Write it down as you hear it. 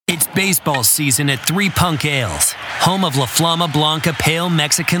baseball season at Three Punk Ales, home of La Flama Blanca Pale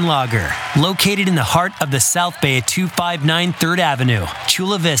Mexican Lager. Located in the heart of the South Bay at 259 3rd Avenue,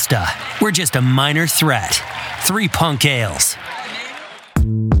 Chula Vista. We're just a minor threat. Three Punk Ales.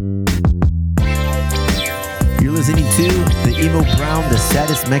 You're listening to the Emo Brown, the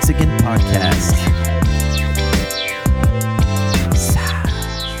Saddest Mexican podcast.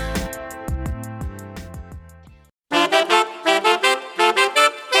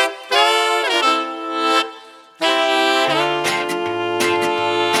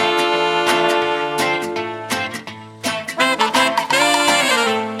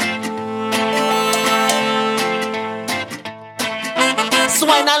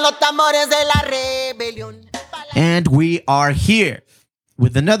 And we are here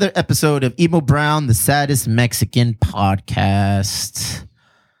with another episode of Emo Brown, the Saddest Mexican podcast.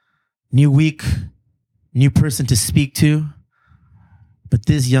 New week, new person to speak to. But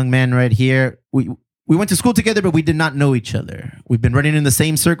this young man right here, we went to school together, but we did not know each other. We've been running in the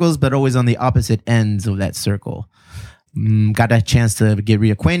same circles, but always on the opposite ends of that circle. Got a chance to get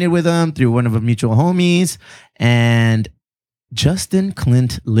reacquainted with him through one of our mutual homies. And Justin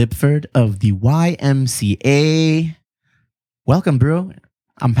Clint Lipford of the YMCA. Welcome, bro.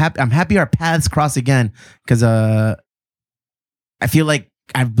 I'm happy our paths cross again because I feel like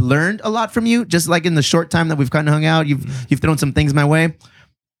I've learned a lot from you, just like in the short time that we've kind of hung out. You've thrown some things my way.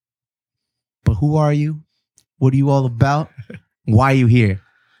 But who are you? What are you all about? Why are you here?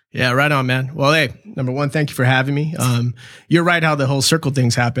 Yeah, right on, man. Well, hey, number one, thank you for having me. You're right how the whole circle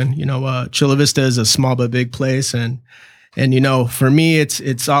things happen. You know, Chula Vista is a small but big place, and you know, for me,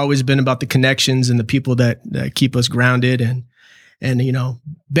 it's always been about the connections and the people that keep us grounded. And you know,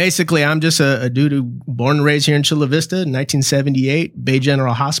 basically, I'm just a dude who born and raised here in Chula Vista in 1978, Bay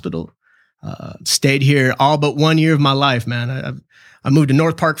General Hospital. Stayed here all but 1 year of my life, man. I moved to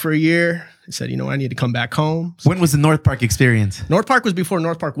North Park for a year. I said, you know, I need to come back home. When was the North Park experience? North Park was before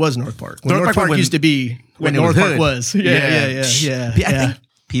North Park was North Park. When North Park used to be when North Park was. Yeah. I think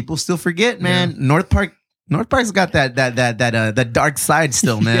people still forget, man. Yeah. North Park's got that dark side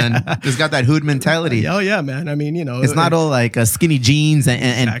still, man. Yeah. It's got that hood mentality. Oh yeah, man. I mean, you know, it's not all like skinny jeans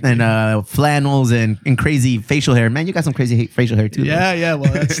and flannels and crazy facial hair. Man, you got some crazy facial hair too. Yeah, yeah.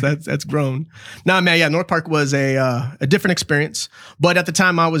 Well, that's grown. Nah, man. Yeah, North Park was a different experience, but at the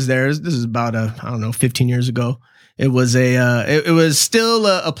time I was there, this is about 15 years ago. It was it was still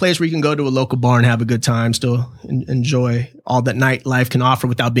a place where you can go to a local bar and have a good time, still enjoy all that nightlife can offer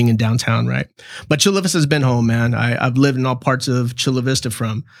without being in downtown, right? But Chula Vista's been home, man. I've lived in all parts of Chula Vista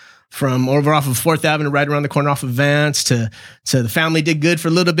from over off of 4th Avenue, right around the corner off of Vance to the family did good for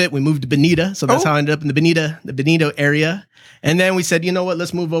a little bit. We moved to Bonita. So that's how I ended up in the Bonita area. And then we said, you know what,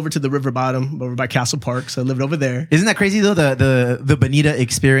 let's move over to the river bottom over by Castle Park. So I lived over there. Isn't that crazy though? The Bonita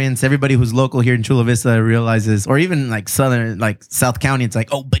experience, everybody who's local here in Chula Vista realizes, or even like Southern, like South County, it's like,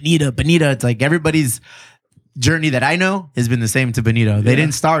 oh, Bonita. It's like everybody's journey that I know has been the same to Bonita. They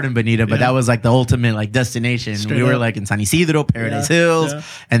didn't start in Bonita, but that was like the ultimate like destination. We were like in San Isidro, Paradise Hills,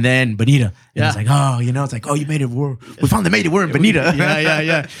 and then Bonita. And it's like, oh, you know, it's like, oh, you made it. We finally made it. We're in Bonita.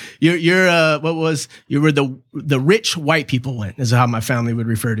 Yeah. You were the rich white people went, is how my family would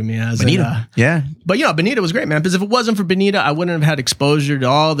refer to me as. Bonita. But you know, Bonita was great, man, because if it wasn't for Bonita, I wouldn't have had exposure to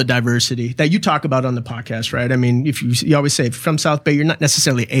all the diversity that you talk about on the podcast, right? I mean, if you always say, if you're from South Bay, you're not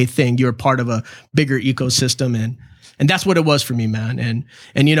necessarily a thing. You're a part of a bigger ecosystem. And that's what it was for me, man.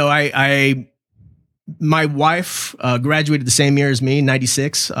 And you know, my wife graduated the same year as me,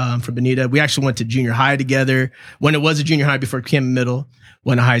 96, from Bonita. We actually went to junior high together when it was a junior high before it became middle,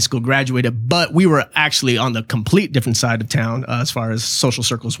 went to high school, graduated. But we were actually on the complete different side of town as far as social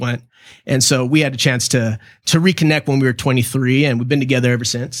circles went. And so we had a chance to reconnect when we were 23, and we've been together ever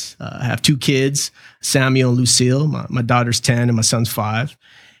since. I have 2 kids, Samuel and Lucille. My daughter's 10 and my son's 5.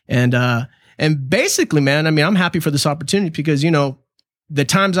 And basically, man, I mean, I'm happy for this opportunity because, you know, the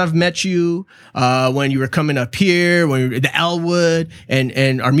times I've met you, when you were coming up here, when you were at the Elwood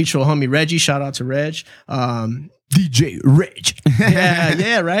and our mutual homie, Reggie, shout out to Reg. DJ Reg.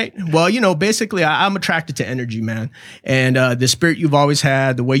 yeah, right. Well, you know, basically I'm attracted to energy, man. And the spirit you've always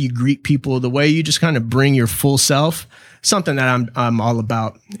had, the way you greet people, the way you just kind of bring your full self, something that I'm all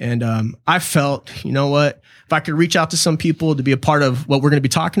about. And I felt, you know what, if I could reach out to some people to be a part of what we're going to be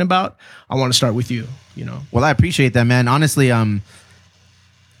talking about, I want to start with you, you know. Well, I appreciate that, man. Honestly,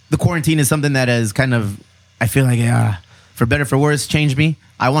 the quarantine is something that has kind of, I feel like, for better, for worse, changed me.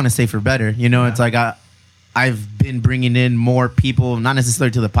 I want to say for better. You know, it's like I've been bringing in more people, not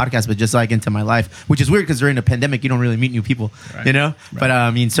necessarily to the podcast, but just like into my life, which is weird because during the pandemic, you don't really meet new people, you know? Right. But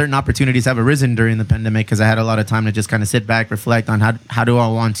I mean, certain opportunities have arisen during the pandemic because I had a lot of time to just kind of sit back, reflect on how do I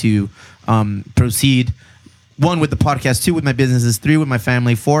want to proceed. 1, with the podcast, 2, with my businesses, 3, with my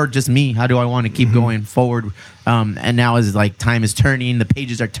family, 4, just me. How do I want to keep going forward? And now as like time is turning, the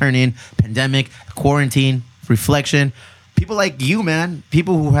pages are turning, pandemic, quarantine, reflection. People like you, man,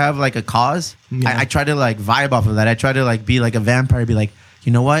 people who have like a cause. Yeah. I try to like vibe off of that. I try to like be like a vampire, be like,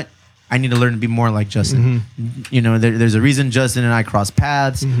 you know what? I need to learn to be more like Justin. You know, there's a reason Justin and I cross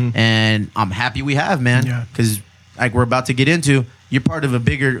paths, and I'm happy we have, man, because like we're about to get into. You're part of a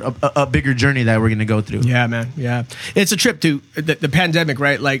bigger journey that we're going to go through. Yeah, man. Yeah. It's a trip to the pandemic,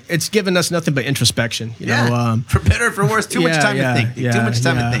 right? Like, it's given us nothing but introspection, you know? For better or for worse, too much time to think. Too much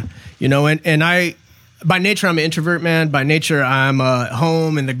time to think. You know, and I, by nature, I'm an introvert, man. By nature, I'm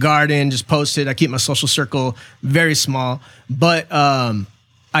home in the garden, just posted. I keep my social circle very small. But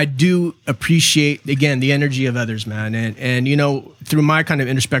I do appreciate, again, the energy of others, man. And you know, through my kind of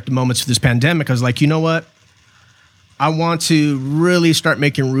introspective moments for this pandemic, I was like, you know what? I want to really start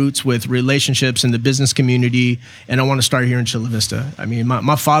making roots with relationships in the business community, and I want to start here in Chula Vista. I mean,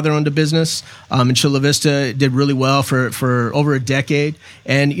 my father owned a business in Chula Vista, did really well for over a decade,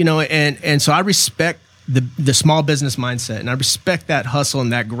 and you know, and so I respect the small business mindset, and I respect that hustle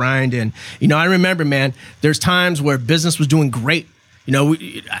and that grind. And you know, I remember, man, there's times where business was doing great. You know,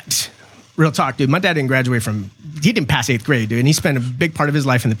 real talk, dude. My dad didn't graduate he didn't pass 8th grade, dude. And he spent a big part of his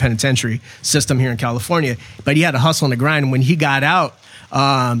life in the penitentiary system here in California. But he had a hustle and a grind. And when he got out,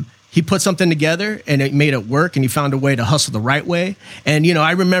 he put something together and it made it work, and he found a way to hustle the right way. And, you know,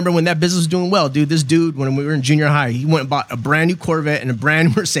 I remember when that business was doing well, dude, this dude, when we were in junior high, he went and bought a brand new Corvette and a brand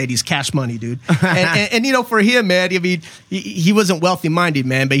new Mercedes, cash money, dude. And you know, for him, man, I mean, he wasn't wealthy minded,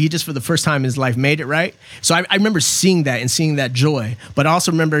 man, but he just for the first time in his life made it right. So I remember seeing that and seeing that joy, but I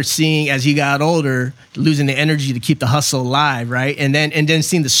also remember seeing as he got older, losing the energy to keep the hustle alive, right? And then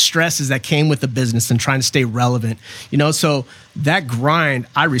seeing the stresses that came with the business and trying to stay relevant, you know, so that grind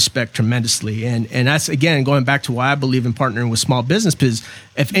I respect tremendously. And that's, again, going back to why I believe in partnering with small business, because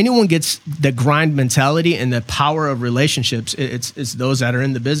if anyone gets the grind mentality and the power of relationships, it's those that are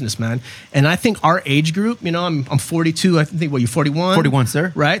in the business, man. And I think our age group, you know, I'm 42. I think, you're 41? 41,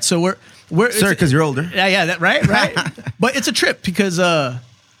 sir. Right? So we're sir, because you're older. Yeah, that right. But it's a trip because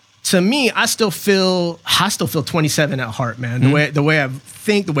to me, I still feel 27 at heart, man. The way I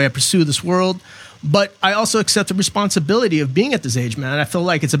think, the way I pursue this world. But I also accept the responsibility of being at this age, man. I feel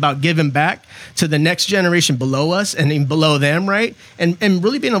like it's about giving back to the next generation below us and even below them, right? And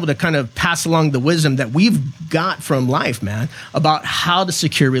really being able to kind of pass along the wisdom that we've got from life, man, about how to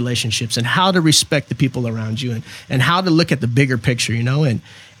secure relationships and how to respect the people around you and how to look at the bigger picture, you know? And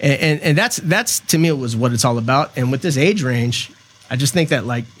that's to me was what it's all about. And with this age range, I just think that,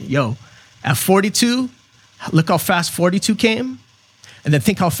 like, yo, at 42, look how fast 42 came. And then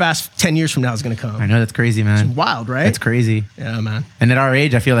think how fast 10 years from now is going to come. I know, that's crazy, man. It's wild, right? It's crazy. Yeah, man. And at our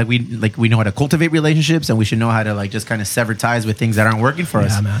age, I feel like we know how to cultivate relationships, and we should know how to like just kind of sever ties with things that aren't working for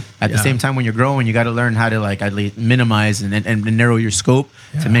us. Man. At the same time, when you're growing, you got to learn how to like at least minimize and narrow your scope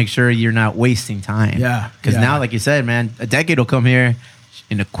to make sure you're not wasting time. Yeah. Because now, like you said, man, a decade will come here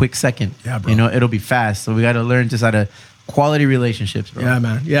in a quick second. Yeah, bro. You know, it'll be fast. So we got to learn just how to quality relationships, bro. Yeah,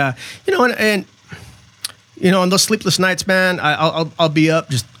 man. Yeah. You know, and you know, on those sleepless nights, man, I'll be up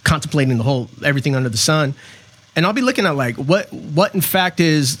just contemplating everything under the sun, and I'll be looking at like what in fact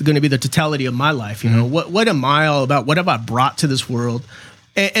is going to be the totality of my life. You know, what am I all about? What have I brought to this world?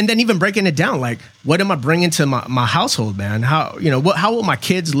 And then even breaking it down, like what am I bringing to my household, man? How will my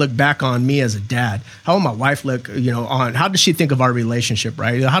kids look back on me as a dad? How will my wife look, you know, on how does she think of our relationship,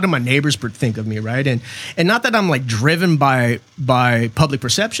 right? How do my neighbors think of me, right? And not that I'm like driven by public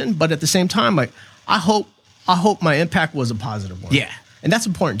perception, but at the same time, like I hope my impact was a positive one. Yeah. And that's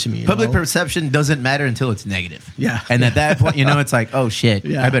important to me. Public perception doesn't matter until it's negative. Yeah. And at that point, you know, it's like, oh shit,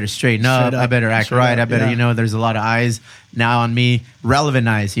 I better straighten up. I better act right. I better, you know, there's a lot of eyes now on me, relevant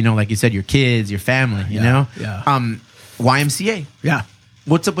eyes, you know, like you said, your kids, your family, you know? Yeah. YMCA. Yeah.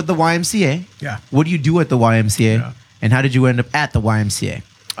 What's up with the YMCA? Yeah. What do you do at the YMCA? Yeah. And how did you end up at the YMCA?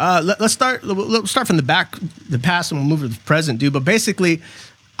 Let's start from the past, and we'll move to the present, dude. But basically,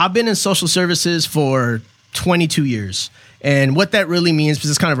 I've been in social services for 22 years. And what that really means, because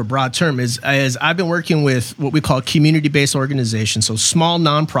it's kind of a broad term, is I've been working with what we call community-based organizations, so small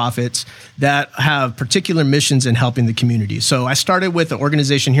nonprofits that have particular missions in helping the community. So I started with an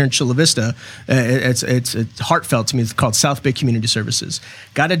organization here in Chula Vista. It's heartfelt to me. It's called South Bay Community Services.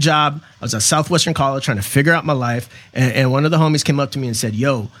 Got a job. I was at Southwestern College trying to figure out my life. And one of the homies came up to me and said,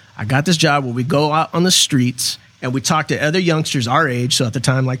 yo, I got this job where we go out on the streets and we talk to other youngsters our age. So at the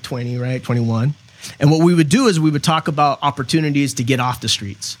time, like 20, right? 21. And what we would do is we would talk about opportunities to get off the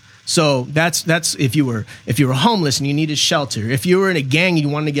streets. So that's if you were homeless and you needed shelter, if you were in a gang and you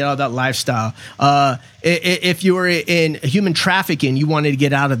wanted to get out of that lifestyle, if you were in human trafficking, you wanted to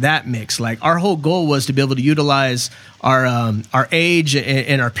get out of that mix. Like our whole goal was to be able to utilize our age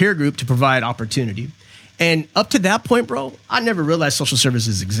and our peer group to provide opportunity. And up to that point, bro, I never realized social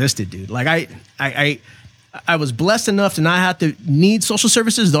services existed, dude. Like I was blessed enough to not have to need social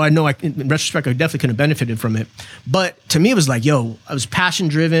services, though I know in retrospect, I definitely could have benefited from it. But to me, it was like, yo, I was passion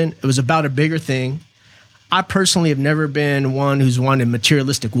driven. It was about a bigger thing. I personally have never been one who's wanted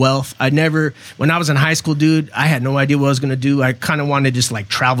materialistic wealth. When I was in high school, dude, I had no idea what I was going to do. I kind of wanted to just like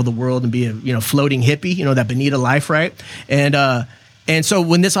travel the world and be a, floating hippie, that Bonita life, right? And so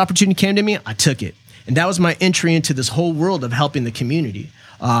when this opportunity came to me, I took it. And that was my entry into this whole world of helping the community.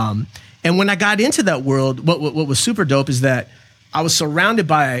 And when I got into that world, what was super dope is that I was surrounded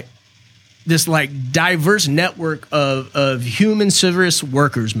by this like diverse network of human service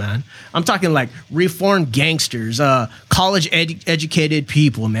workers, man. I'm talking like reformed gangsters, college educated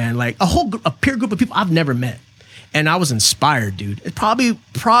people, man, like a peer group of people I've never met. And I was inspired, dude. It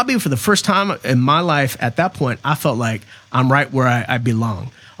probably for the first time in my life at that point, I felt like I'm right where I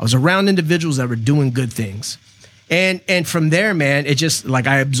belong. I was around individuals that were doing good things. And from there, man, it just like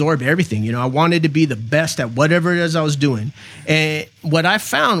I absorbed everything. I wanted to be the best at whatever it is I was doing. And what I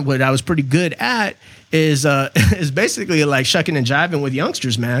found, what I was pretty good at is basically like shucking and jiving with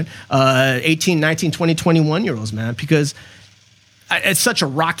youngsters, man. 18, 19, 20, 21-year-olds, man, because it's such a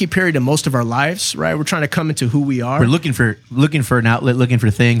rocky period in most of our lives, right? We're trying to come into who we are. We're looking for an outlet, looking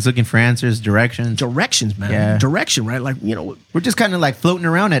for things, looking for answers, directions, man. Yeah. Direction, right? Like, we're just kind of like floating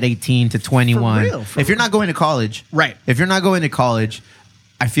around at 18 to 21. For real. If you're not going to college, right? If you're not going to college,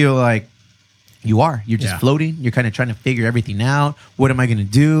 I feel like you're just floating. You're kind of trying to figure everything out. What am I going to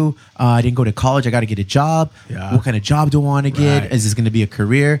do? I didn't go to college. I got to get a job. Yeah. What kind of job do I want to get? Right. Is this going to be a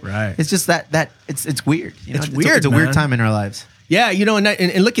career? Right. It's just that it's weird. It's weird. It's a weird time in our lives. Yeah,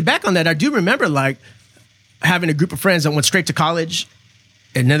 and looking back on that, I do remember like having a group of friends that went straight to college,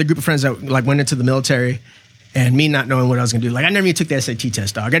 another group of friends that like went into the military, and me not knowing what I was gonna do. Like I never even took the SAT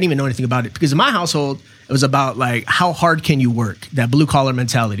test, dog. I didn't even know anything about it because in my household it was about like how hard can you work? That blue collar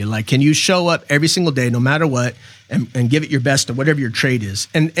mentality. Like can you show up every single day, no matter what, and give it your best at whatever your trade is.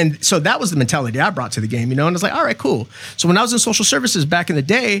 And so that was the mentality I brought to the game, and I was like, all right, cool. So when I was in social services back in the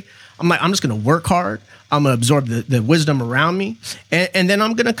day, I'm like, I'm just gonna work hard. I'm going to absorb the wisdom around me. And then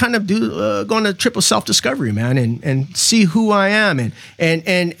I'm going to kind of go on a trip of self-discovery, man, and see who I am.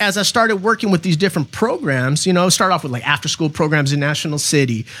 And as I started working with these different programs, start off with like after-school programs in National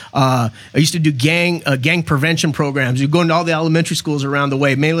City. I used to do gang prevention programs. You go into all the elementary schools around the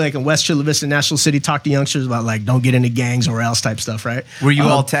way, mainly like in West Chula Vista, National City, talk to youngsters about like, don't get into gangs or else type stuff, right? Were you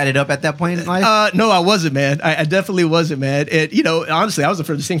all tatted up at that point in life? No, I wasn't, man. I definitely wasn't, man. And, honestly, that was the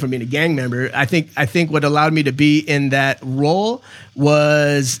furthest thing from being a gang member. I think what allowed me to be in that role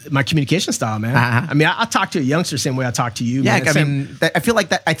was my communication style, man. Uh-huh. I mean, I talk to a youngster the same way I talk to you. Yeah, man. I feel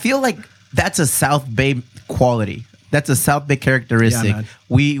like that's a South Bay quality. That's a South Bay characteristic. Yeah,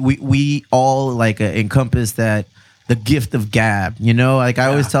 we all like encompass that. The gift of gab, like I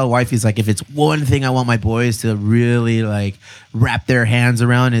always tell wifey's like, if it's one thing I want my boys to really like wrap their hands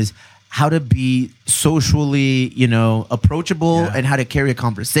around is how to be socially, approachable and how to carry a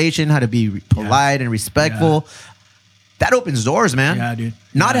conversation, how to be polite and respectful. Yeah. That opens doors, man. Yeah, dude.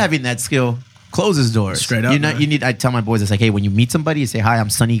 Not having that skill closes doors. Straight up. I tell my boys, it's like, hey, when you meet somebody, you say, hi, I'm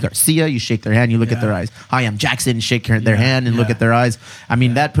Sonny Garcia. You shake their hand, you look at their eyes. Hi, I'm Jackson. Shake their hand and look at their eyes. I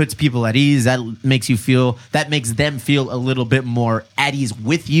mean, that puts people at ease. That makes them feel a little bit more at ease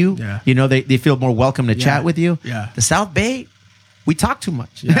with you. Yeah. They feel more welcome to chat with you. Yeah. The South Bay, we talk too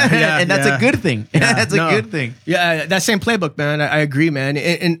much. Yeah, and that's a good thing. Yeah, that's a good thing. Yeah, that same playbook, man. I agree, man.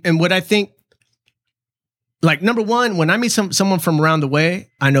 And what I think, like, number one, when I meet someone from around the way,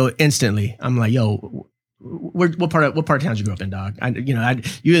 I know instantly. I'm like, yo, what part of town did you grow up in, dog?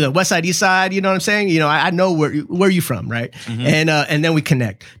 You're the West Side, East Side. You know what I'm saying? I know where you from, right? Mm-hmm. And then we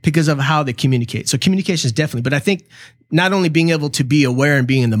connect because of how they communicate. So communication is definitely. But I think not only being able to be aware and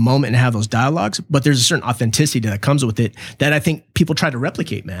being in the moment and have those dialogues, but there's a certain authenticity that comes with it that I think people try to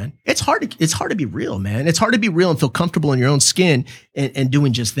replicate, man. It's hard to be real, man. It's hard to be real and feel comfortable in your own skin and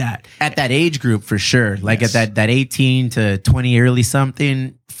doing just that. At that age group, for sure. Like Yes. at that 18 to 20, early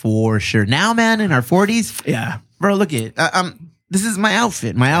something, for sure. Now, man, in our 40s, Yeah. bro, look at this is my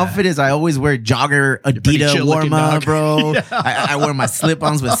outfit. My outfit is I always wear jogger pretty Adidas chill looking warm up, dog. bro. I wear my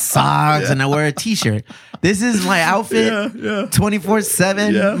slip-ons with socks and I wear a t-shirt. This is my outfit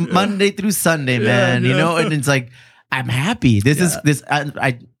 24/7, Monday through Sunday, man. You know, and it's like I'm happy. This is this.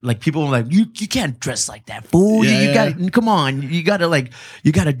 I like people are like you can't dress like that, fool. You got come on. You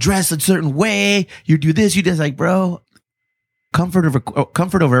gotta dress a certain way. You do this. You just like, bro. Comfort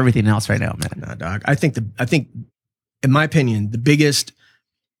over everything else right now, man. Nah, dog. I think in my opinion, the biggest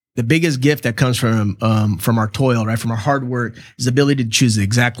gift that comes from our toil, right, from our hard work, is the ability to choose the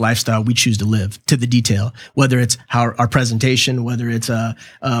exact lifestyle we choose to live to the detail. Whether it's how our presentation, whether it's how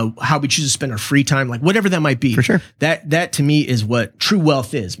we choose to spend our free time, like whatever that might be. For sure. That to me is what true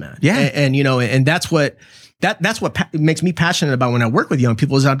wealth is, man. Yeah. And you know, and that's what makes me passionate about when I work with young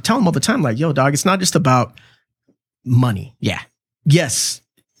people. Is I tell them all the time, like, yo, dog, it's not just about money. Yeah. Yes,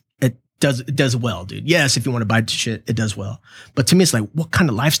 it does well, dude. Yes, if you want to buy shit, it does well. But to me, it's like, what kind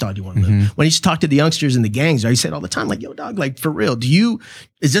of lifestyle do you want to live? When you talk to the youngsters in the gangs, I say it all the time, like, yo, dog, like for real,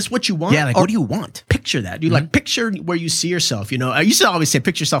 is this what you want? Yeah, like Or what do you want? picture that, dude. Like picture where you see yourself. You know, I used to always say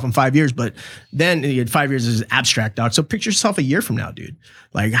picture yourself in 5 years, but then 5 years is abstract, dog. So picture yourself a year from now, dude.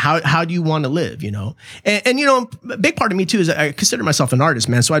 Like how do you want to live? You know, and you know, a big part of me too is I consider myself an artist,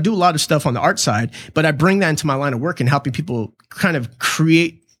 man. So I do a lot of stuff on the art side, but I bring that into my line of work and helping people kind of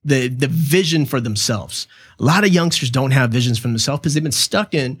create the vision for themselves. A lot of youngsters don't have visions for themselves because they've been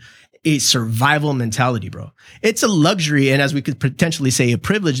stuck in a survival mentality, bro. It's a luxury, and as we could potentially say, a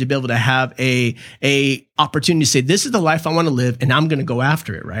privilege to be able to have a opportunity to say, this is the life I want to live, and I'm going to go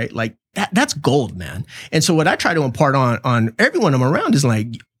after it, right? Like that's gold, man. And so what I try to impart on everyone I'm around is like,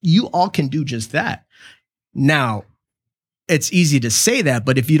 you all can do just that. Now, it's easy to say that,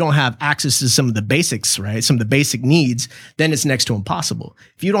 but if you don't have access to some of the basics, right? Some of the basic needs, then it's next to impossible.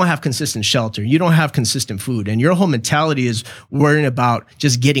 If you don't have consistent shelter, you don't have consistent food, and your whole mentality is worrying about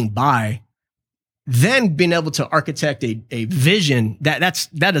just getting by, then being able to architect a vision that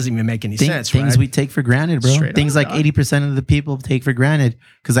doesn't even make any sense. Things right? we take for granted, bro. Straight Things up, like 80% of the people take for granted.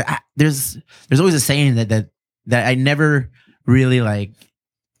 Because there's always a saying that I never really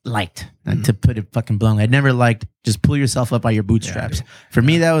liked, to put it fucking bluntly. I never liked just pull yourself up by your bootstraps. dude. For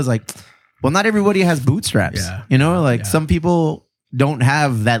me, that was like, well, not everybody has bootstraps. Yeah. You know, like some people don't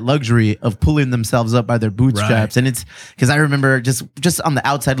have that luxury of pulling themselves up by their bootstraps. Right. And it's because I remember just on the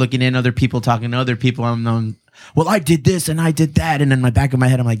outside looking in, other people talking to other people, I'm known, well, I did this and I did that. And in my back of my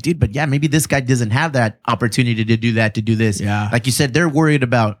head, I'm like, dude, but yeah, maybe this guy doesn't have that opportunity to do that, to do this. Yeah. Like you said, they're worried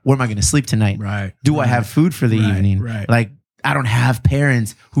about where am I going to sleep tonight? Right. Do I have food for the evening? Right. Like, I don't have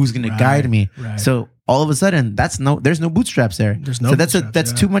parents who's going to guide me. Right. So all of a sudden, there's no bootstraps there. There's no so that's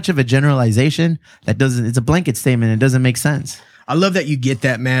bootstraps, too much of a generalization. It's a blanket statement. It doesn't make sense. I love that you get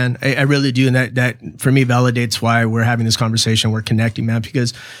that, man. I really do. And that for me validates why we're having this conversation. We're connecting, man,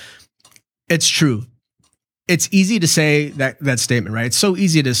 because it's true. It's easy to say that statement, right? It's so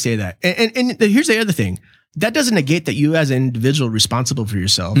easy to say that. And here's the other thing. That doesn't negate that you as an individual are responsible for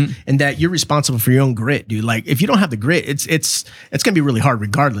yourself and that you're responsible for your own grit, dude. Like if you don't have the grit, it's going to be really hard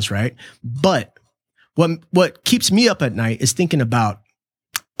regardless, right? But what keeps me up at night is thinking about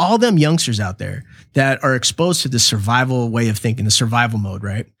all them youngsters out there that are exposed to the survival way of thinking, the survival mode,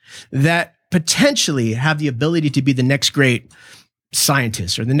 right? That potentially have the ability to be the next great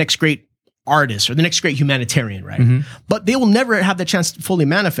scientist or the next great artist or the next great humanitarian, right? But they will never have the chance to fully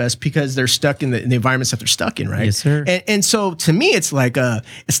manifest because they're stuck in the environments that they're stuck in, right? Yes, sir. And so to me, it's like,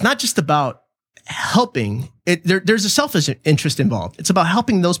 it's not just about helping. There's a selfish interest involved. It's about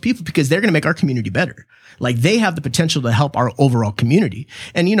helping those people because they're going to make our community better. Like they have the potential to help our overall community.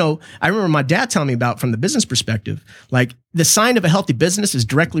 And, you know, I remember my dad telling me about from the business perspective, like the sign of a healthy business is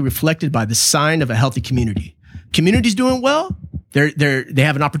directly reflected by the sign of a healthy community. Community's doing well. They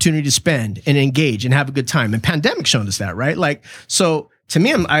have an opportunity to spend and engage and have a good time. And pandemic shown us that, right? Like, so to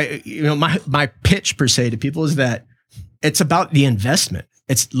me, my pitch per se to people is that it's about the investment.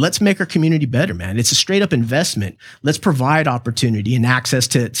 It's let's make our community better, man. It's a straight up investment. Let's provide opportunity and access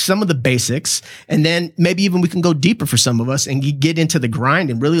to some of the basics. And then maybe even we can go deeper for some of us and get into the grind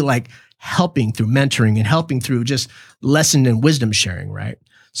and really like helping through mentoring and helping through just lesson and wisdom sharing, right?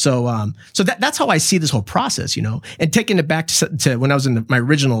 So that's how I see this whole process, you know, and taking it back to when I was in my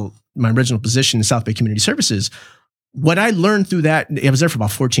original position in South Bay Community Services, what I learned through that, I was there for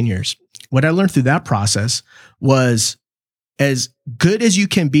about 14 years. What I learned through that process was as good as you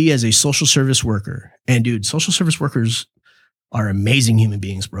can be as a social service worker, and dude, social service workers are amazing human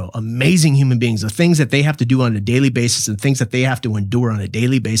beings, bro. Amazing human beings. The things that they have to do on a daily basis and things that they have to endure on a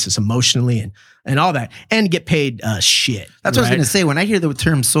daily basis emotionally and all that, and get paid shit. That's what I was going to say. When I hear the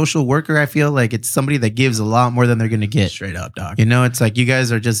term social worker, I feel like it's somebody that gives a lot more than they're going to get. Straight up, dog. You know, it's like you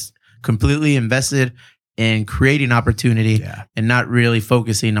guys are just completely invested in creating opportunity and not really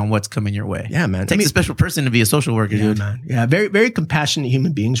focusing on what's coming your way. Yeah, man. It takes a special person to be a social worker, dude. Man. Yeah, very, very compassionate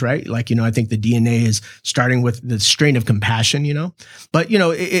human beings, right? Like, you know, I think the DNA is starting with the strain of compassion, you know? But, you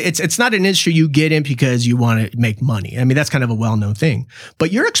know, it's not an industry you get in because you want to make money. I mean, that's kind of a well-known thing.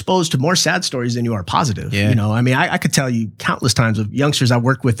 But you're exposed to more sad stories than you are positive. Yeah. You know, I mean, I could tell you countless times of youngsters I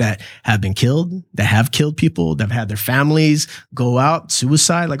work with that have been killed, that have killed people, that have had their families go out,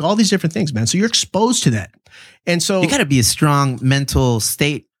 suicide, like all these different things, man. So you're exposed to that. And so you got to be a strong mental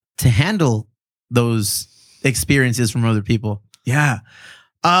state to handle those experiences from other people. Yeah.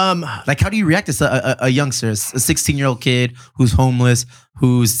 Like, how do you react to a youngster, a 16-year-old kid who's homeless,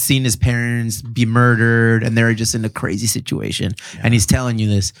 who's seen his parents be murdered, and they're just in a crazy situation, and he's telling you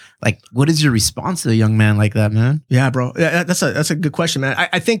this? Like, what is your response to a young man like that, man? Yeah, bro. That's a good question, man.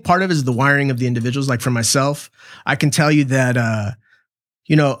 I think part of it is the wiring of the individuals. Like for myself, I can tell you that,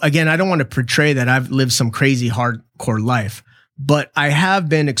 you know, again, I don't want to portray that I've lived some crazy hardcore life, but I have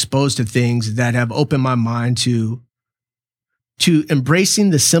been exposed to things that have opened my mind to embracing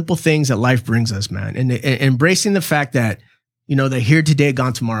the simple things that life brings us, man. And embracing the fact that, you know, the here today,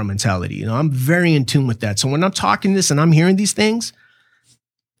 gone tomorrow mentality. You know, I'm very in tune with that. So when I'm talking this and I'm hearing these things,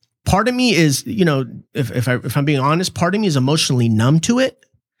 part of me is, you know, if I'm being honest, part of me is emotionally numb to it,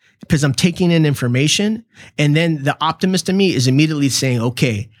 because I'm taking in information. And then the optimist in me is immediately saying,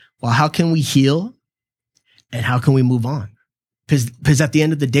 okay, well, how can we heal and how can we move on? Because at the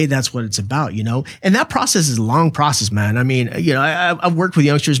end of the day, that's what it's about, you know? And that process is a long process, man. I mean, you know, I've worked with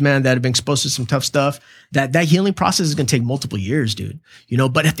youngsters, man, that have been exposed to some tough stuff. That healing process is going to take multiple years, dude. You know,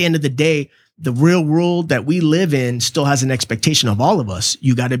 but at the end of the day, the real world that we live in still has an expectation of all of us.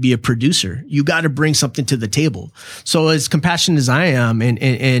 You got to be a producer. You got to bring something to the table. So as compassionate as I am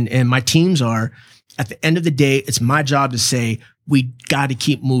and my teams are, at the end of the day, it's my job to say, we got to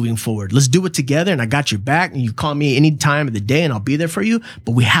keep moving forward. Let's do it together. And I got your back, and you call me any time of the day and I'll be there for you,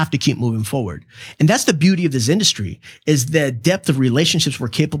 but we have to keep moving forward. And that's the beauty of this industry, is the depth of relationships we're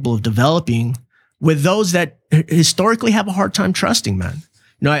capable of developing with those that historically have a hard time trusting, man.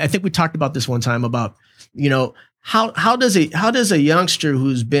 You know, I think we talked about this one time about, you know, how does a youngster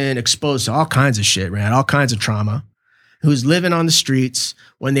who's been exposed to all kinds of shit, man, all kinds of trauma, who's living on the streets,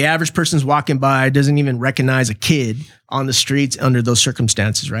 when the average person's walking by, doesn't even recognize a kid on the streets under those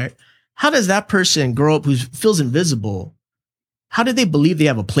circumstances, right? How does that person grow up who feels invisible? How do they believe they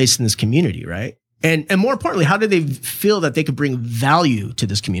have a place in this community, right? And more importantly, how do they feel that they could bring value to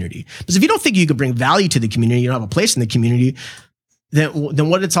this community? Because if you don't think you could bring value to the community, you don't have a place in the community, then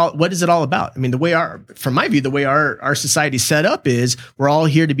what is it all about? I mean, from my view, the way our society's set up is we're all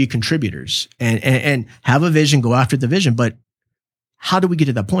here to be contributors and have a vision, go after the vision. But how do we get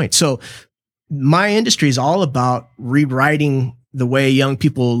to that point? So my industry is all about rewriting the way young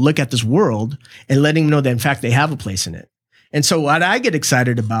people look at this world and letting them know that, in fact, they have a place in it. And so what I get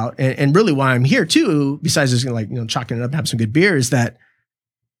excited about, and really why I'm here too, besides just like, you know, chalking it up, have some good beer, is that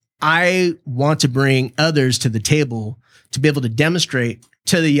I want to bring others to the table to be able to demonstrate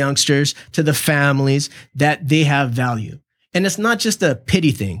to the youngsters, to the families, that they have value. And it's not just a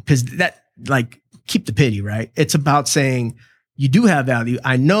pity thing, because that, like, keep the pity, right? It's about saying, you do have value.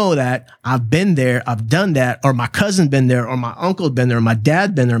 I know that I've been there, I've done that, or my cousin been there, or my uncle been there, or my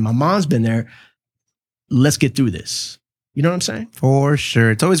dad been there, or my mom's been there. Let's get through this. You know what I'm saying? For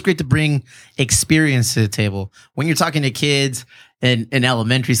sure. It's always great to bring experience to the table. When you're talking to kids in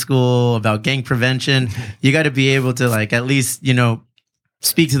elementary school about gang prevention, you got to be able to, like, at least, you know,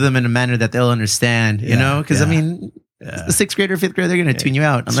 speak to them in a manner that they'll understand, you know? Because, I mean, the sixth grader, fifth grader, they're going to tune you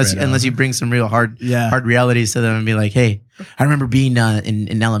out unless you bring some real hard realities to them and be like, hey, I remember being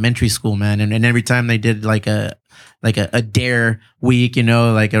in elementary school, man. And every time they did like a dare week, you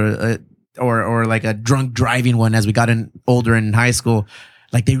know, like or like a drunk driving one as we got older in high school,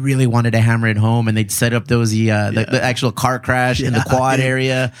 like they really wanted to hammer it home, and they'd set up those the actual car crash in the quad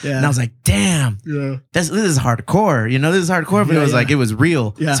area. Yeah. And I was like, damn, this is hardcore. You know, this is hardcore, but it was like, it was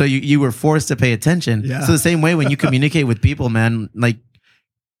real. Yeah. So you were forced to pay attention. Yeah. So the same way when you communicate with people, man, like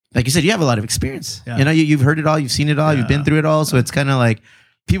you said, you have a lot of experience. Yeah. You know, you've heard it all, you've seen it all, you've been through it all. So it's kind of like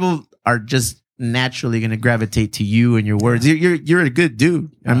people are just naturally going to gravitate to you and your words. You're a good dude.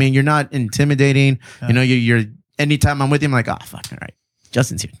 I mean, you're not intimidating. You know, you're anytime I'm with you, I'm like, oh, fuck, all right.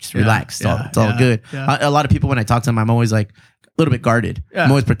 Justin's here. Just relax. It's all good. Yeah. A lot of people, when I talk to them, I'm always like, little bit guarded. Yeah.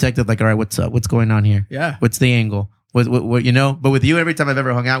 I'm always protective. Like, all right, what's up? What's going on here? Yeah. What's the angle? What you know? But with you, every time I've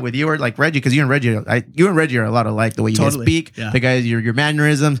ever hung out with you, or like Reggie, because you and Reggie are a lot alike. The way you guys speak, Yeah. the guys, your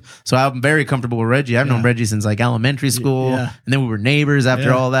mannerisms. So I'm very comfortable with Reggie. I've known Reggie since like elementary school, Yeah. and then we were neighbors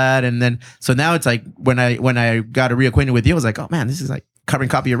after all that. And then so now it's like when I got reacquainted with you, I was like, oh man, this is like carbon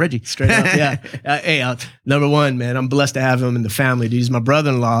copy of Reggie. Straight up, yeah. Hey, number one, man, I'm blessed to have him in the family. Dude, he's my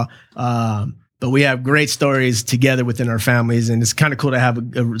brother-in-law. But we have great stories together within our families, and it's kind of cool to have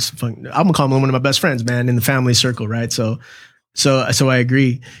I'm gonna call him one of my best friends, man, in the family circle, right? So I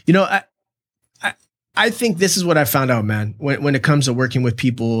agree. You know, I think this is what I found out, man. When it comes to working with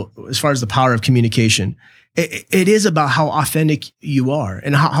people, as far as the power of communication, it is about how authentic you are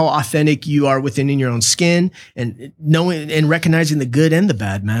and how authentic you are within in your own skin, and knowing and recognizing the good and the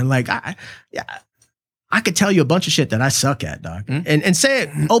bad, man. Like I could tell you a bunch of shit that I suck at, dog, and say it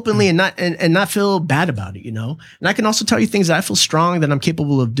openly and not feel bad about it, you know. And I can also tell you things that I feel strong that I'm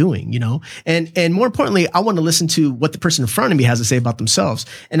capable of doing, you know. And more importantly, I want to listen to what the person in front of me has to say about themselves.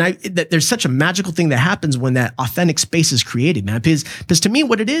 And that there's such a magical thing that happens when that authentic space is created, man. Because to me,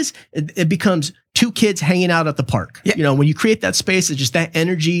 what it is, it becomes two kids hanging out at the park. Yeah. You know, when you create that space, it's just that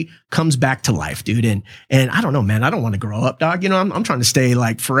energy comes back to life, dude. And I don't know, man, I don't want to grow up, dog. You know, I'm trying to stay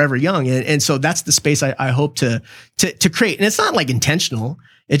like forever young. And so that's the space I hope to create. And it's not like intentional.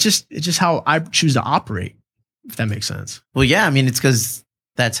 It's just how I choose to operate, if that makes sense. Well, yeah, I mean, it's because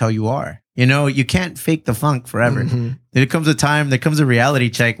that's how you are. You know, you can't fake the funk forever. There comes a reality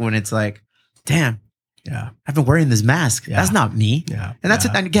check when it's like, damn, yeah, I've been wearing this mask. Yeah. That's not me. Yeah. And that's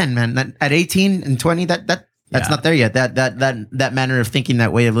it. And again, man, at 18 and 20, that's not there yet. That manner of thinking,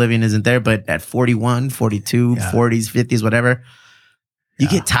 that way of living isn't there. But at 41, 42, 40s, 50s, whatever, you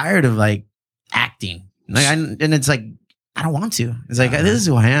get tired of like acting. Like, and it's like, I don't want to. It's like, this is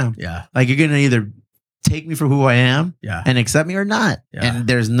who I am. Yeah. Like, you're going to either take me for who I am and accept me or not. Yeah. And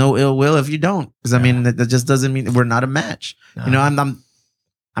there's no ill will if you don't. Because I mean, that just doesn't mean we're not a match. No. You know,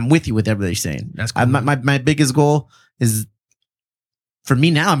 I'm with you with everything you're saying. That's cool. My biggest goal is, for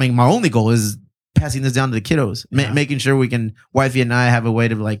me now, I mean, my only goal is passing this down to the kiddos, making sure wifey and I have a way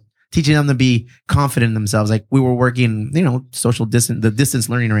to like teaching them to be confident in themselves. Like, we were working, you know, the distance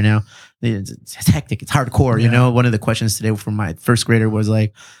learning right now. It's hectic. It's hardcore. You know, one of the questions today from my first grader was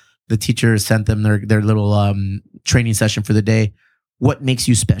like, the teacher sent them their little training session for the day. What makes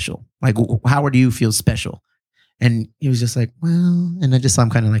you special? Like, how do you feel special? And he was just like, well, and I just saw him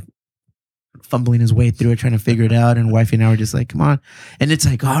kind of like fumbling his way through it, trying to figure it out. And wifey and I were just like, come on. And it's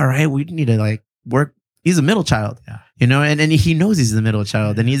like, all right, we need to like work. He's a middle child, you know, and he knows he's the middle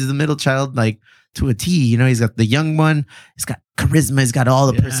child, and he's the middle child, like, to a T. You know, he's got the young one, he's got charisma, he's got all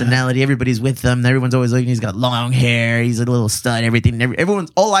the personality. Everybody's with him. Everyone's always looking. He's got long hair. He's a little stud. Everything.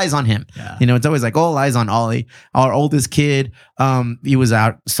 Everyone's all eyes on him. Yeah. You know, it's always like all eyes on Ollie, our oldest kid. He was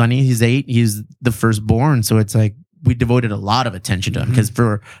out. Sonny, he's 8. He's the firstborn, so it's like we devoted a lot of attention to him because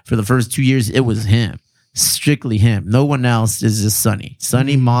for the first 2 years it was him. Strictly him. No one else. Is just Sonny.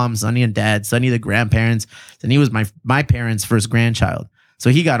 Sonny mom, Sonny and dad, Sonny the grandparents. And he was my parents' first grandchild. So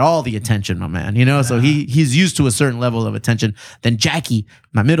he got all the attention, my man. You know, so he's used to a certain level of attention. Then Jackie,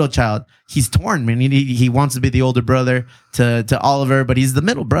 my middle child, he's torn, man. He wants to be the older brother to Oliver, but he's the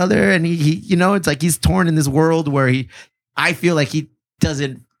middle brother, and he you know, it's like he's torn in this world where I feel like he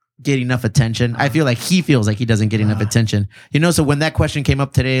doesn't get enough attention. I feel like he feels like he doesn't get enough attention. You know, so when that question came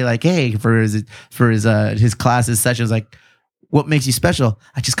up today, like, hey, for his classes sessions, like, what makes you special?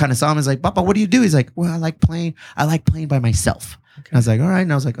 I just kind of saw him as like, Papa, what do you do? He's like, well, I like playing by myself. Okay. And I was like, all right.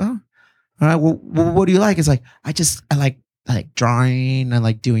 And I was like, oh, all right. Well, what do you like? It's like, I like drawing. I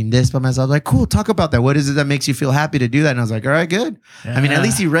like doing this by myself. I was like, cool. Talk about that. What is it that makes you feel happy to do that? And I was like, all right, good. Yeah. I mean, at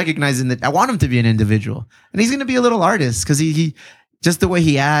least he recognizing that I want him to be an individual, and he's going to be a little artist because he just the way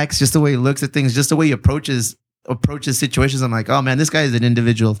he acts, just the way he looks at things, just the way he approaches situations. I'm like, oh man, this guy is an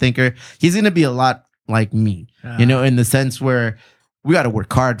individual thinker. He's going to be a lot like me, you know, in the sense where we got to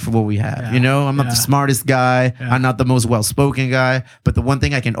work hard for what we have. Yeah. You know, I'm not the smartest guy. Yeah. I'm not the most well-spoken guy. But the one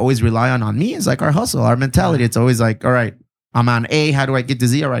thing I can always rely on me is like our hustle, our mentality. It's always like, all right, I'm on A. How do I get to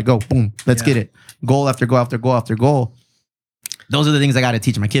Z? All right, go. Boom. Let's get it. Goal after goal after goal after goal. Those are the things I got to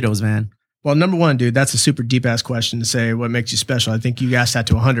teach my kiddos, man. Well, number one, dude, that's a super deep ass question to say what makes you special. I think you asked that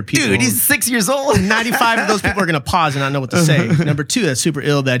to 100 people. Dude, he's 6 years old. 95 of those people are going to pause and not know what to say. Number two, that's super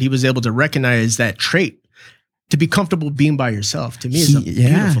ill that he was able to recognize that trait. To be comfortable being by yourself, to me, is a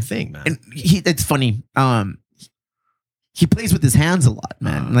beautiful thing, man. And it's funny. He plays with his hands a lot,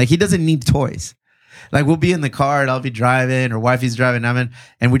 man. Like, he doesn't need toys. Like, we'll be in the car and I'll be driving, or wifey's driving,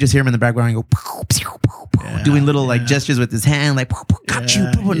 and we just hear him in the background go, doing little like gestures with his hand, like, got you,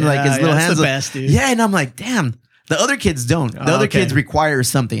 like his little hands. The best, dude. Yeah, and I'm like, damn. The other kids don't. The other okay. kids require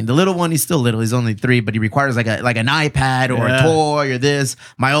something. The little one, he's still little. He's only 3, but he requires like an iPad or a toy or this.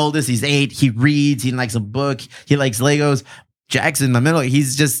 My oldest, he's 8. He reads. He likes a book. He likes Legos. Jackson in the middle,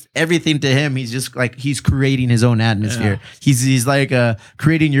 he's just everything to him. He's just like, he's creating his own atmosphere. Yeah. He's like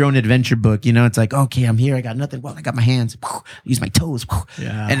creating your own adventure book. You know, it's like, okay, I'm here. I got nothing. Well, I got my hands. Use my toes.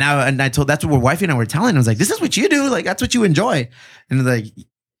 Yeah. And I told, that's what wifey and I were telling. I was like, this is what you do. Like, that's what you enjoy. And like,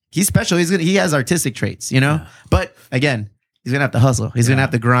 he's special. He has artistic traits, you know, but again, he's going to have to hustle. He's going to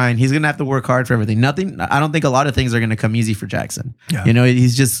have to grind. He's going to have to work hard for everything. I don't think a lot of things are going to come easy for Jackson. Yeah. You know,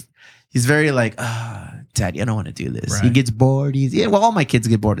 he's very like, Daddy, I don't want to do this. Right. He gets bored. All my kids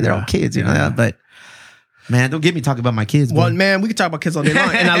get bored. They're all kids, you know that. But man, don't get me talking about my kids. Well, man, we can talk about kids all day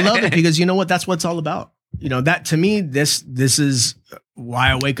long, and I love it because you know what? That's what it's all about. You know, that to me, this is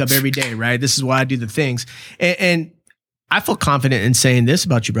why I wake up every day, right? This is why I do the things, and I feel confident in saying this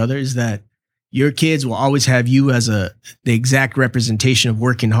about you, brother, is that your kids will always have you as the exact representation of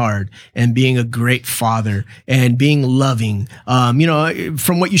working hard and being a great father and being loving. You know,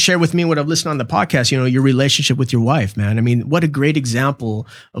 from what you share with me, what I've listened on the podcast, you know, your relationship with your wife, man. I mean, what a great example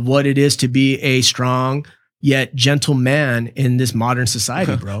of what it is to be a strong yet gentle man in this modern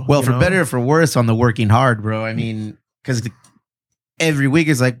society, bro. Well, for better or for worse on the working hard, bro. I mean, because every week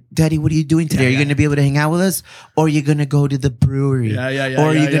is like, Daddy, what are you doing today? Are you going to be able to hang out with us? Or are you going to go to the brewery? Or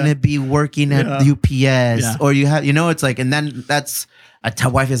are you going to be working at UPS? Or it's like, and then that's, I tell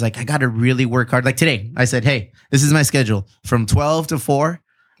wife is like, I got to really work hard. Like today, I said, hey, this is my schedule from 12 to 4.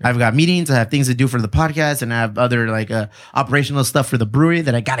 I've got meetings. I have things to do for the podcast and I have other like operational stuff for the brewery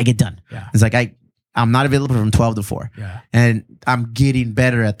that I got to get done. Yeah. It's like, I'm not available from 12 to 4. Yeah. And I'm getting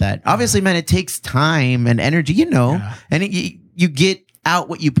better at that. Obviously, man, it takes time and energy, and you get out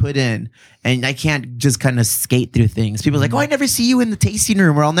what you put in, and I can't just kind of skate through things. People are like, oh, I never see you in the tasting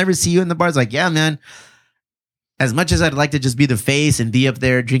room, or I'll never see you in the bar. It's like, yeah, man, as much as I'd like to just be the face and be up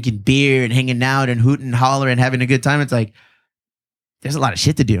there drinking beer and hanging out and hooting and hollering and having a good time, it's like, there's a lot of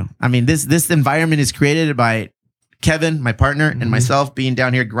shit to do. I mean, this environment is created by Kevin, my partner, and myself being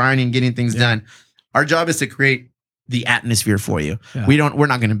down here grinding, getting things done. Our job is to create the atmosphere for you. Yeah. We're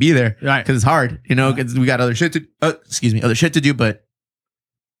not going to be there because it's hard, because we got other shit to do, but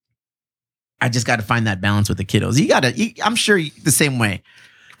I just got to find that balance with the kiddos. I'm sure the same way,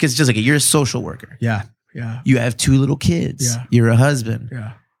 because just like you're a social worker. Yeah. Yeah. You have 2 little kids. Yeah. You're a husband.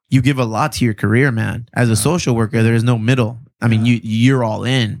 Yeah. You give a lot to your career, man. As a social worker, there is no middle. I mean, you're all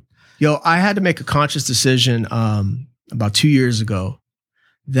in. Yo, I had to make a conscious decision about 2 years ago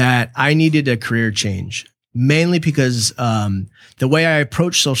that I needed a career change. Mainly because the way I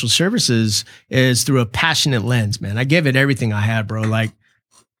approach social services is through a passionate lens, man. I give it everything I had, bro. Like,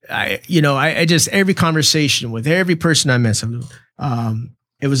 I just, every conversation with every person I met,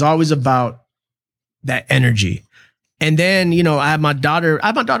 it was always about that energy. And then, I had my daughter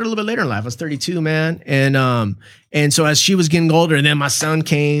a little bit later in life. I was 32, man. And so as she was getting older, and then my son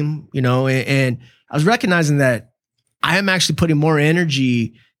came, and I was recognizing that I am actually putting more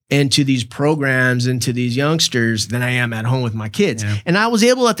energy into these programs, into these youngsters than I am at home with my kids. Yeah. And I was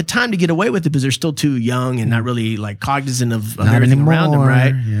able at the time to get away with it because they're still too young and not really like cognizant of everything anymore. Around them,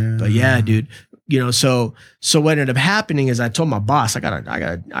 right? Yeah. But yeah, dude, so what ended up happening is I told my boss, I got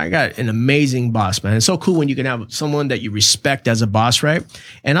an amazing boss, man. It's so cool when you can have someone that you respect as a boss, right?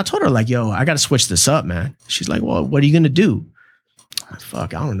 And I told her like, yo, I got to switch this up, man. She's like, well, what are you going to do?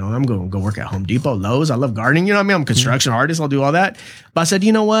 Fuck, I don't know. I'm going to go work at Home Depot, Lowe's. I love gardening. You know what I mean? I'm a construction artist. I'll do all that. But I said,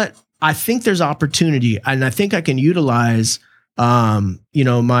 you know what? I think there's opportunity, and I think I can utilize, my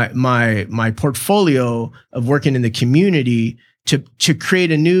portfolio of working in the community to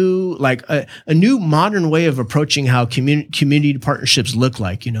create a new, like a new modern way of approaching how community partnerships look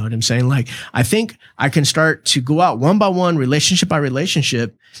like. You know what I'm saying? Like, I think I can start to go out one by one, relationship by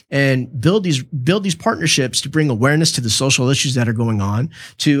relationship, and build these partnerships to bring awareness to the social issues that are going on,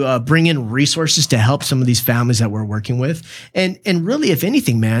 to bring in resources to help some of these families that we're working with. And really, if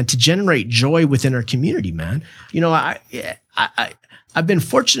anything, man, to generate joy within our community, man. I've been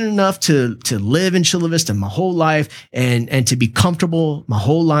fortunate enough to live in Chula Vista my whole life and to be comfortable my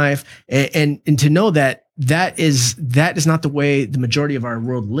whole life and to know that is not the way the majority of our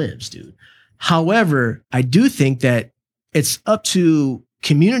world lives, dude. However, I do think that it's up to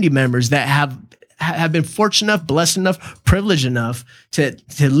community members that have been fortunate enough, blessed enough, privileged enough to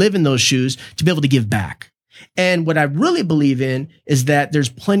live in those shoes to be able to give back. And what I really believe in is that there's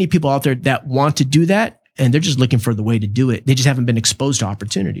plenty of people out there that want to do that. And they're just looking for the way to do it. They just haven't been exposed to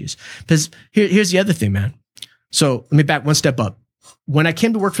opportunities. Because here's the other thing, man. So let me back one step up. when I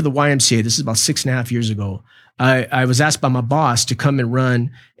came to work for the YMCA, this is about 6.5 years ago, I was asked by my boss to come and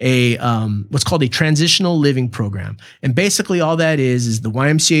run a what's called a transitional living program. And basically all that is the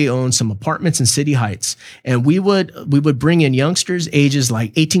YMCA owns some apartments in City Heights. And we would bring in youngsters ages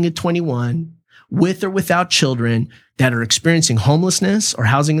like 18 to 21 with or without children that are experiencing homelessness or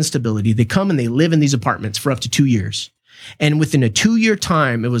housing instability. They come and they live in these apartments for up to 2 years. And within a 2-year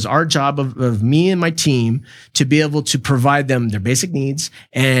time, it was our job of me and my team to be able to provide them their basic needs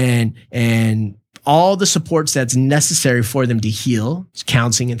and all the supports that's necessary for them to heal,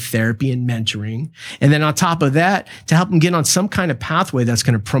 counseling and therapy and mentoring. And then on top of that, to help them get on some kind of pathway that's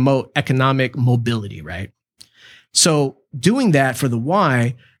going to promote economic mobility, right? So doing that for the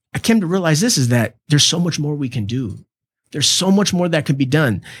Y, I came to realize this is that there's so much more we can do. There's so much more that can be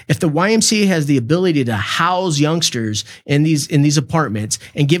done. If the YMCA has the ability to house youngsters in these apartments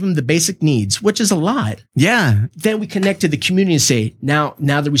and give them the basic needs, which is a lot. Yeah. Then we connect to the community and say, now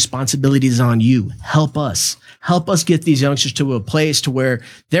the responsibility is on you. Help us get these youngsters to a place to where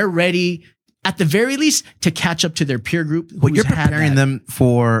they're ready, at the very least, to catch up to their peer group. Well, you're preparing them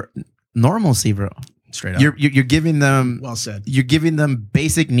for normalcy, bro. Straight up. You're giving them, well said. You're giving them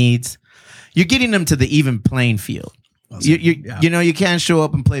basic needs. You're getting them to the even playing field. You know, you can't show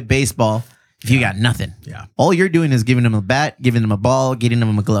up and play baseball if you got nothing. Yeah. All you're doing is giving them a bat, giving them a ball, getting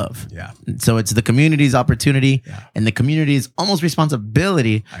them a glove. Yeah. So it's the community's opportunity and the community's almost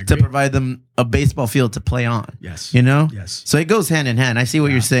responsibility to provide them a baseball field to play on. Yes. You know? Yes. So it goes hand in hand. I see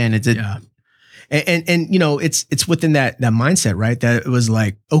what you're saying. And you know, it's within that mindset, right? That it was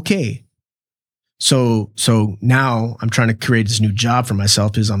like, okay, so now I'm trying to create this new job for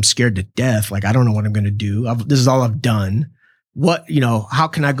myself because I'm scared to death. Like, I don't know what I'm going to do. This is all I've done. What, you know, how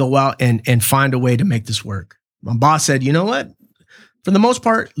can I go out and find a way to make this work? My boss said, you know what? For the most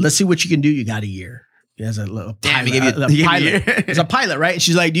part, let's see what you can do. You got a year. He has a pilot. It's a pilot, right? And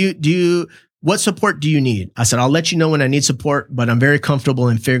she's like, what support do you need? I said, I'll let you know when I need support, but I'm very comfortable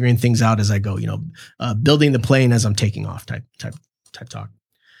in figuring things out as I go, you know, building the plane as I'm taking off type talk.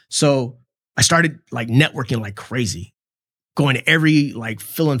 So I started like networking like crazy, going to every like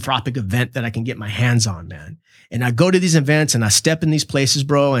philanthropic event that I can get my hands on, man. And I go to these events and I step in these places,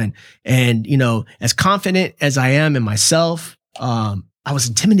 bro. And, you know, as confident as I am in myself, I was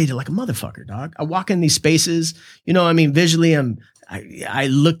intimidated like a motherfucker, dog. I walk in these spaces, you know, I mean, visually I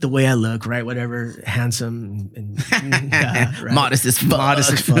look the way I look, right? Whatever, handsome and right? Modest as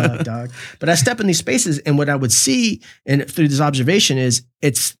fuck, dog. But I step in these spaces and what I would see and through this observation is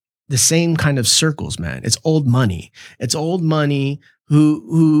it's the same kind of circles, man. It's old money. It's old money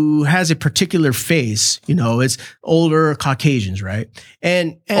who has a particular face, you know, it's older Caucasians, right?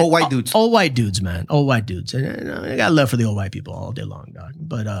 And old white dudes. Old white dudes, man. Old white dudes. And I got love for the old white people all day long, dog.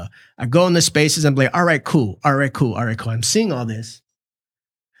 But I go in the spaces and be like, all right, cool. I'm seeing all this.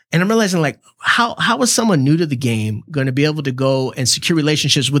 And I'm realizing like, how is someone new to the game going to be able to go and secure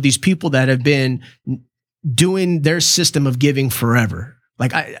relationships with these people that have been doing their system of giving forever?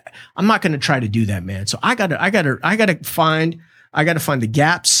 Like I'm not going to try to do that, man. So I gotta find the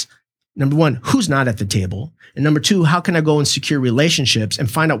gaps. Number one, who's not at the table? And number two, how can I go and secure relationships and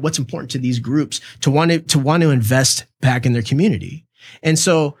find out what's important to these groups to want to invest back in their community? And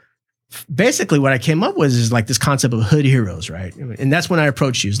so basically what I came up with is like this concept of hood heroes, right? And that's when I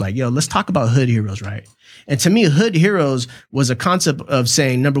approached you. It's like, yo, let's talk about hood heroes, right? And to me, hood heroes was a concept of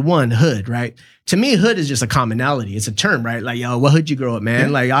saying, number one, hood, right? To me, hood is just a commonality. It's a term, right? Like, yo, what hood you grow up, man? Yeah.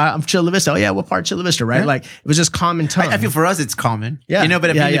 Like, I'm Chula Vista. Oh, yeah, what part of Chula Vista, right? Yeah. Like, it was just common tongue. I feel for us, it's common. Yeah. You know,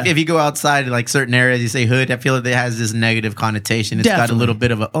 but if you go outside like certain areas, you say hood, I feel like it has this negative connotation. It's got a little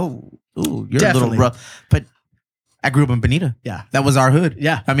bit of you're a little rough. But I grew up in Bonita. Yeah. That was our hood.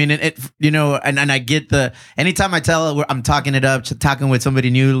 Yeah. I mean, it you know, and I get anytime I tell, I'm talking it up, talking with somebody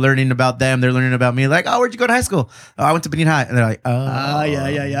new, learning about them, they're learning about me. Like, oh, where'd you go to high school? Oh, I went to Bonita High. And they're like,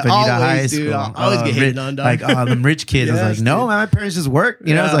 yeah. Bonita Always, High dude. School. I always get hated on, dog. Like, them rich kids. Yes, I was like, no, man, my parents just work.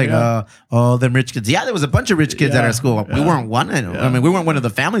 You know, it's like, them rich kids. Yeah, there was a bunch of rich kids at our school. We weren't one. I mean, we weren't one of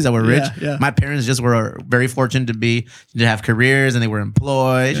the families that were rich. Yeah. My parents just were very fortunate to have careers and they were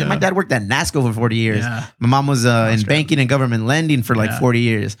employed. Yeah. My dad worked at NASCO for 40 years. Yeah. My mom was in banking and government lending for like 40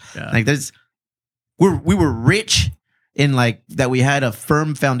 years. Yeah. Like we were rich in like that we had a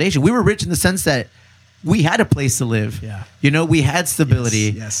firm foundation. We were rich in the sense that we had a place to live. Yeah. You know, we had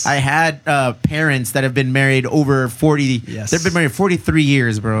stability. Yes. I had parents that have been married over 40. Yes. They've been married 43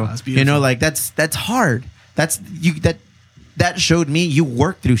 years, bro. That's beautiful. You know, like that's hard. That showed me you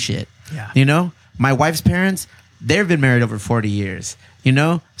work through shit. Yeah. You know, my wife's parents, they've been married over 40 years, you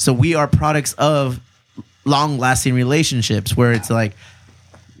know? So we are products of long-lasting relationships where it's like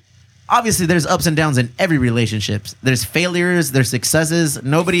obviously there's ups and downs in every relationship. There's failures, there's successes.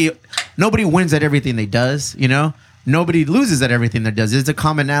 Nobody wins at everything they does, you know? Nobody loses at everything they does. There's a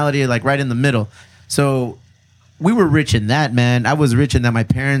commonality like right in the middle. So we were rich in that, man. I was rich in that my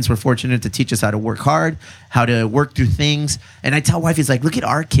parents were fortunate to teach us how to work hard, how to work through things. And I tell wifey, like, look at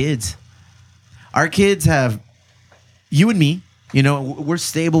our kids. Our kids have you and me, you know, we're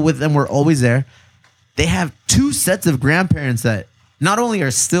stable with them. We're always there. They have 2 sets of grandparents that not only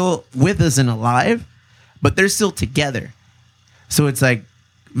are still with us and alive, but they're still together. So it's like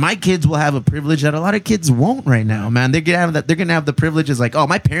my kids will have a privilege that a lot of kids won't right now, man. They're gonna have the privileges like, oh,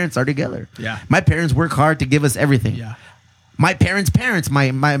 my parents are together. Yeah. My parents work hard to give us everything. Yeah. My parents,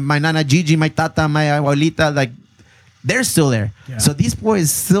 my nana Gigi, my tata, my abuelita, like they're still there. Yeah. So these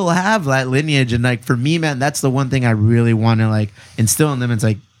boys still have that lineage. And like for me, man, that's the one thing I really want to like instill in them. It's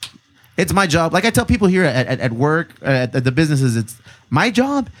like, it's my job. Like I tell people here at work, at the businesses, it's my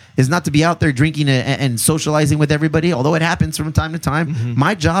job is not to be out there drinking and socializing with everybody, although it happens from time to time. Mm-hmm.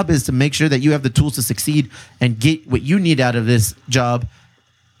 My job is to make sure that you have the tools to succeed and get what you need out of this job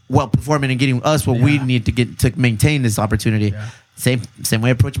while performing and getting us what we need to get to maintain this opportunity. Yeah. Same way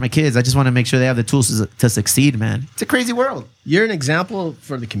I approach my kids. I just want to make sure they have the tools to succeed, man. It's a crazy world. You're an example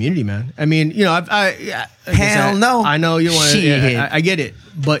for the community, man. I mean, you know, hell no. I know you want to. I get it,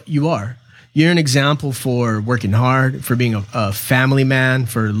 but you are. You're an example for working hard, for being a family man,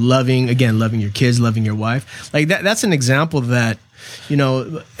 for loving your kids, loving your wife. Like that's an example that, you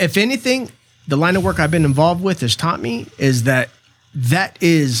know, if anything, the line of work I've been involved with has taught me is that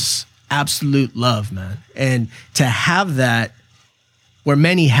is absolute love, man. And to have that, where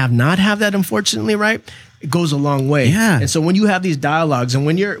many have not have that, unfortunately, right? It goes a long way. Yeah. And so when you have these dialogues and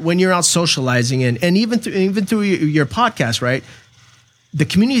when you're out socializing and even through your podcast, right? The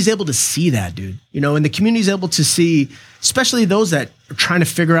community is able to see that, dude. You know, and the community is able to see, especially those that are trying to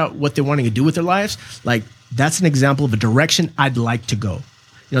figure out what they're wanting to do with their lives. Like, that's an example of a direction I'd like to go.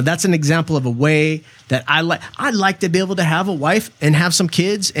 You know, that's an example of a way that I'd like to be able to have a wife and have some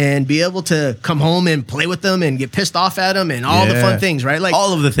kids and be able to come home and play with them and get pissed off at them and all the fun things, right? Like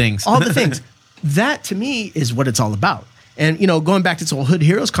all of the things. All the things. That, to me, is what it's all about. And, you know, going back to this whole Hood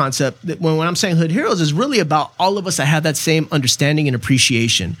Heroes concept, when I'm saying Hood Heroes is really about all of us that have that same understanding and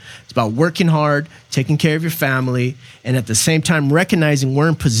appreciation. It's about working hard, taking care of your family, and at the same time recognizing we're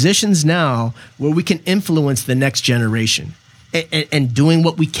in positions now where we can influence the next generation and doing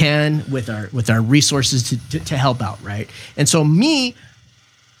what we can with our resources to help out, right? And so me,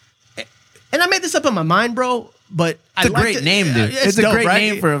 and I made this up in my mind, bro, but it's a great name, dude. It's a great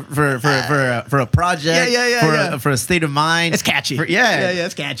name for a project. For a state of mind. It's catchy.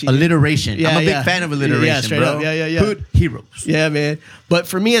 It's catchy. Alliteration. I'm a big fan of alliteration, bro. Up. Yeah. Hood Heroes. Yeah, man. But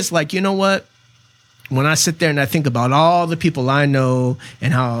for me, it's like, you know what? When I sit there and I think about all the people I know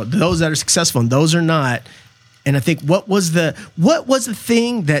and how those that are successful and those are not, and I think what was the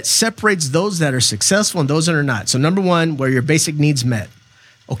thing that separates those that are successful and those that are not? So number one, where your basic needs met.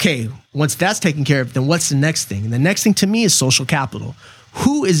 Okay, once that's taken care of, then what's the next thing? And the next thing to me is social capital.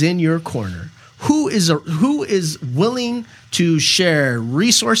 Who is in your corner? Who is willing to share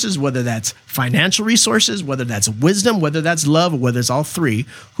resources, whether that's financial resources, whether that's wisdom, whether that's love, or whether it's all three?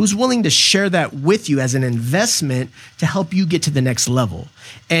 Who's willing to share that with you as an investment to help you get to the next level?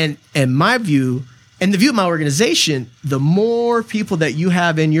 And in my view, and the view of my organization, the more people that you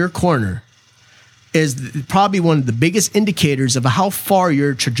have in your corner is probably one of the biggest indicators of how far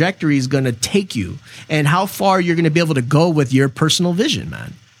your trajectory is going to take you and how far you're going to be able to go with your personal vision,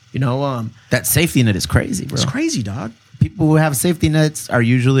 man. You know, that safety net is crazy, bro. It's crazy, dog. People who have safety nets are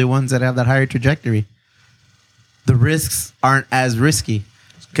usually ones that have that higher trajectory. The risks aren't as risky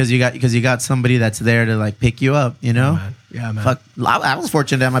because you got somebody that's there to like pick you up, you know? Yeah, man. Fuck, I was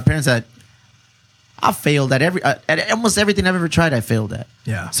fortunate that my parents had. I failed at almost everything I've ever tried. I failed at.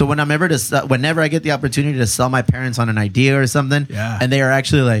 Yeah. So whenever I get the opportunity to sell my parents on an idea or something, and they are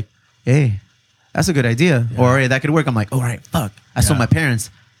actually like, "Hey, that's a good idea," or "Hey, that could work," I'm like, "All right, fuck." I sold my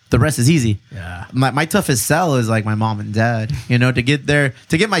parents. The rest is easy. Yeah. My toughest sell is like my mom and dad. You know, to get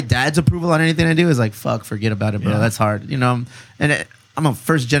my dad's approval on anything I do is like, fuck, forget about it, bro. That's hard. You know, and I'm a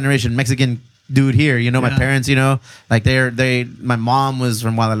first generation Mexican dude here, you know. My parents, you know, like my mom was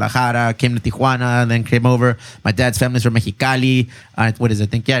from Guadalajara, came to Tijuana, then came over. My dad's family's from Mexicali. What is it?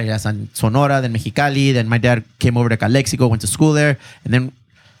 I think Sonora, then Mexicali. Then my dad came over to Calexico, went to school there, and then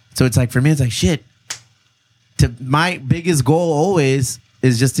so it's like for me, it's like shit. My biggest goal always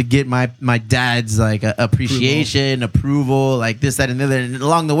is just to get my dad's like appreciation, approval, like this, that, and the other. And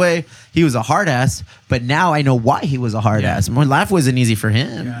along the way, he was a hard ass, but now I know why he was a hard ass. My life wasn't easy for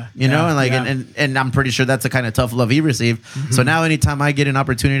him, you know, and like, and I'm pretty sure that's the kind of tough love he received. Mm-hmm. So now anytime I get an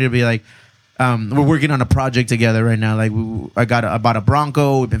opportunity to be like, we're working on a project together right now. Like I bought a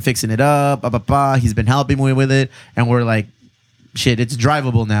Bronco. We've been fixing it up. He's been helping me with it. And we're like, shit, it's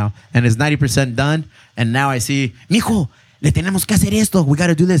drivable now. And it's 90% done. And now I see, mijo, le tenemos que hacer esto. We got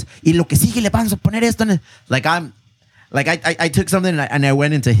to do this. Y lo que sigue le vamos a poner esto. Like I took something and I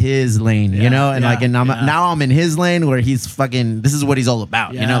went into his lane, you know, and now I'm in his lane where he's fucking. This is what he's all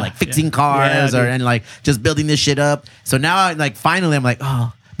about, you know, like fixing cars and like just building this shit up. So now, like finally, I'm like,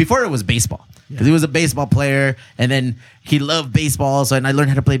 oh. Before it was baseball. Because he was a baseball player, and then he loved baseball, so and I learned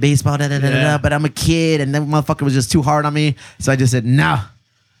how to play baseball, but I'm a kid, and that motherfucker was just too hard on me. So I just said, no,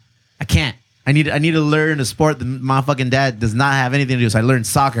 I can't. I need to learn a sport that my fucking dad does not have anything to do. So I learned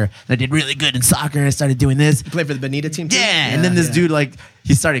soccer, and I did really good in soccer. I started doing this. You played for the Bonita team too? Yeah, and then this dude, like,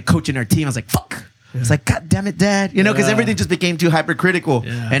 he started coaching our team. I was like, fuck. It's like, God damn it, Dad. You know, because everything just became too hypercritical.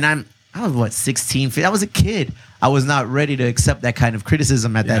 Yeah. And I was, what, 16? I was a kid. I was not ready to accept that kind of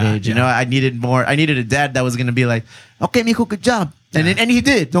criticism at that age. You know, I needed more. I needed a dad that was going to be like, okay, mijo, good job. And he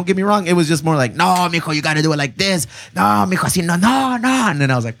did. Don't get me wrong. It was just more like, no, mijo, you got to do it like this. No, mijo, así, no. And then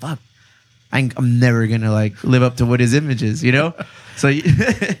I was like, fuck, I'm never going to like live up to what his image is, you know? So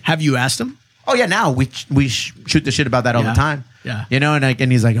have you asked him? Oh, yeah. Now we shoot the shit about that all the time. Yeah. You know,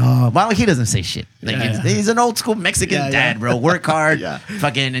 and he's like, oh, well, he doesn't say shit. Like, he's an old school Mexican dad, bro. Work hard,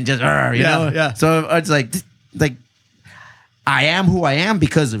 fucking, and just, you know? Yeah. So it's like, I am who I am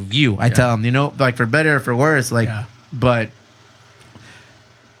because of you. I tell him, you know, like for better or for worse, like, but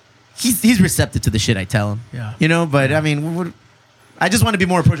he's receptive to the shit I tell him. Yeah. You know, but I mean, I just want to be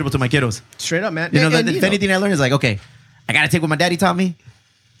more approachable to my kiddos. Straight up, man. You know, if anything I learned is like, okay, I got to take what my daddy taught me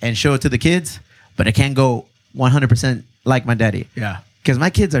and show it to the kids, but I can't go 100% like my daddy. Yeah. Because my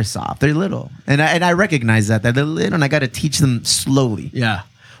kids are soft. They're little. And I recognize that. They're little, and I got to teach them slowly. Yeah.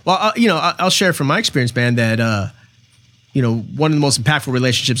 Well, you know, I'll share from my experience, man, that, you know, one of the most impactful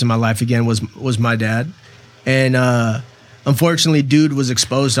relationships in my life, again, was my dad. And unfortunately, dude was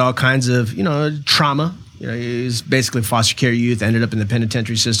exposed to all kinds of, you know, trauma. You know, he was basically foster care youth, ended up in the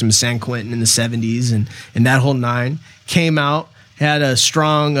penitentiary system in San Quentin in the 70s, and that whole nine. Came out, had a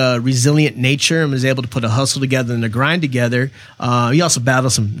strong, resilient nature, and was able to put a hustle together and a grind together. He also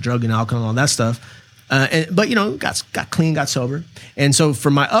battled some drug and alcohol and all that stuff. But, you know, got clean, got sober. And so for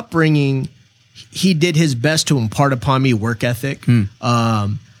my upbringing, he did his best to impart upon me work ethic.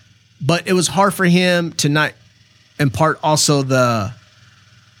 But it was hard for him to not impart also the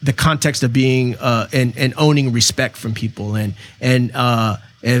context of being and owning respect from people and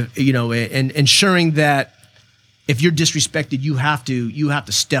you know, and ensuring that if you're disrespected, you have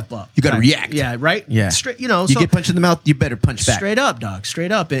to step up. You got to react. Yeah, right? Yeah. Straight, you know, you get punched in the mouth, you better punch back. Straight up, dog.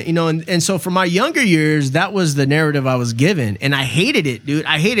 Straight up. And, you know, and so for my younger years, that was the narrative I was given. And I hated it, dude.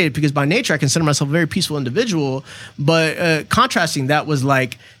 I hated it because by nature, I consider myself a very peaceful individual. But contrasting that was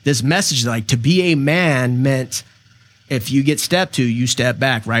like this message, like to be a man meant if you get stepped to, you step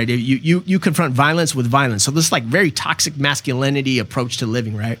back, right? You confront violence with violence. So this like very toxic masculinity approach to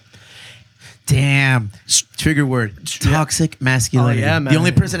living, right? Damn. Trigger word. Toxic masculinity. Oh, yeah, man. The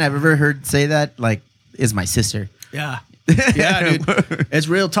only person I've ever heard say that, like, is my sister. Yeah. Yeah, dude. It's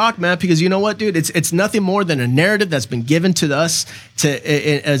real talk, man, because you know what, dude? It's nothing more than a narrative that's been given to us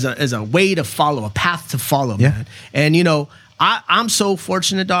as a way to follow, a path to follow, man. And, you know, I'm so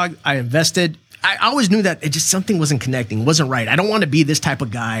fortunate, dog. I invested. I always knew that it just something wasn't connecting, wasn't right. I don't want to be this type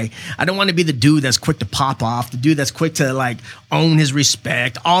of guy. I don't want to be the dude that's quick to pop off, the dude that's quick to like own his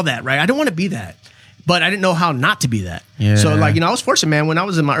respect, all that, right? I don't want to be that. But I didn't know how not to be that. Yeah. So like, you know, I was fortunate, man. When I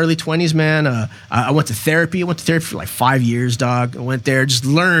was in my early 20s, man, I went to therapy. I went to therapy for like 5 years, dog. I went there, just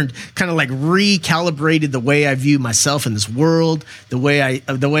learned, kind of like recalibrated the way I view myself in this world, the way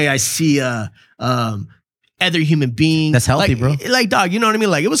I see other human beings. That's healthy, like, bro. Like, dog, you know what I mean?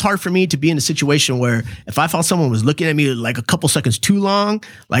 Like, it was hard for me to be in a situation where if I felt someone was looking at me like a couple seconds too long,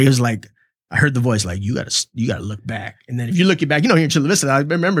 like it was like, I heard the voice like, you gotta look back. And then if you look back, you know, here in Chula Vista, I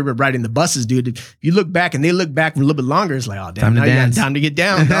remember riding the buses, dude. If you look back and they look back for a little bit longer, it's like, oh, damn, time to get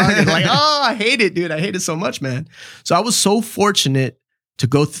down, dog. And like, oh, I hate it, dude. I hate it so much, man. So I was so fortunate to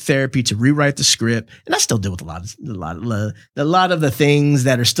go through therapy, to rewrite the script. And I still deal with a lot of the things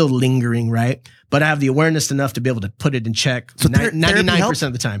that are still lingering, right? But I have the awareness enough to be able to put it in check. So 99%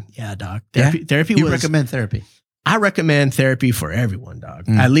 of the time. Yeah, dog. Therapy You recommend therapy? I recommend therapy for everyone, dog.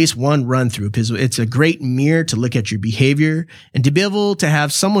 At least one run through, because it's a great mirror to look at your behavior and to be able to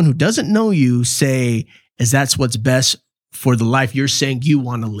have someone who doesn't know you say, is that's what's best for the life you're saying you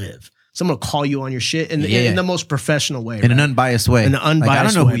want to live. Someone will call you on your shit in the most professional way. In an unbiased way. In an unbiased way. I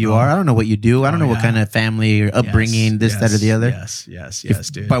don't know who you are. I don't know what you do. I don't know what kind of family or upbringing, that, or the other.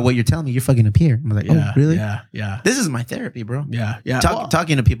 Yes, dude. By what you're telling me, you're fucking up here. I'm like, oh, really? Yeah. This is my therapy, bro. Yeah.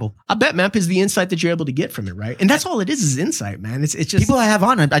 Talking to people. I bet, man, is the insight that you're able to get from it, right? And that's all it is insight, man. It's just people I have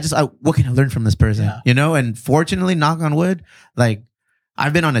on. What can I learn from this person? Yeah. You know, and fortunately, knock on wood, like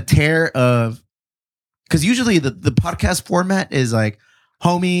I've been on a tear of, because usually the podcast format is like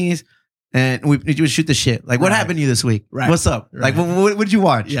homies. And we would shoot the shit. Like, what happened to you this week? Right. What's up? Right. Like, what did you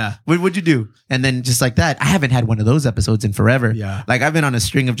watch? Yeah. What'd you do? And then just like that, I haven't had one of those episodes in forever. Yeah. Like, I've been on a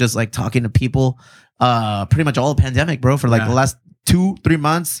string of just like talking to people, pretty much all the pandemic, bro, for like the last 2-3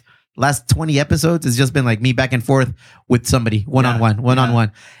 months. Last 20 episodes has just been like me back and forth with somebody,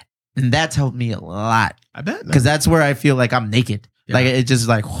 one-on-one. And that's helped me a lot. I bet, man. Because that's where I feel like I'm naked. Yeah. Like, it's just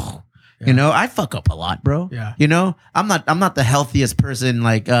like, you know, I fuck up a lot, bro. Yeah. You know, I'm not the healthiest person,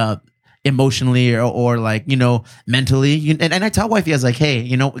 like, emotionally or like, you know, mentally. And I tell wifey, I was like, hey,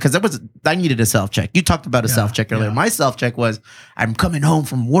 you know, because I needed a self-check. You talked about a self-check earlier. My self-check was, I'm coming home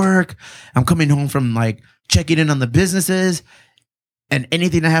from work. I'm coming home from like checking in on the businesses, and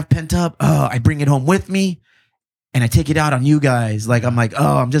anything I have pent up, I bring it home with me and I take it out on you guys. Like, I'm like,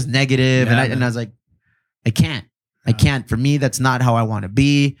 I'm just negative. And I was like, I can't. For me, that's not how I want to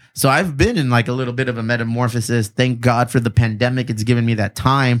be. So I've been in like a little bit of a metamorphosis. Thank God for the pandemic. It's given me that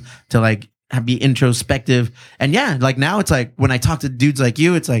time to like be introspective. And yeah, like now it's like when I talk to dudes like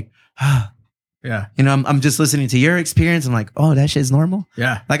you, it's like, yeah, you know, I'm just listening to your experience. I'm like, oh, that shit's normal.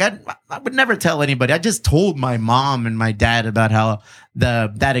 Yeah. Like I would never tell anybody. I just told my mom and my dad about how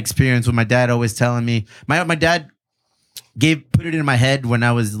that experience with my dad always telling me, my dad put it in my head when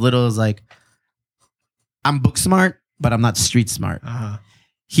I was little. It was like, I'm book smart, but I'm not street smart.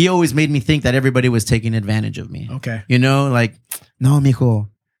 He always made me think that everybody was taking advantage of me. Okay. You know, like, no, mijo,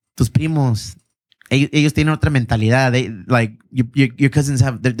 tus primos, ellos tienen otra mentalidad. They like your cousins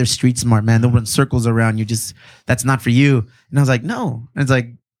they're street smart, man. They'll run circles around you. That's not for you. And I was like, no. And it's like,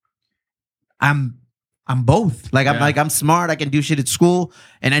 I'm both. Like, I'm smart. I can do shit at school,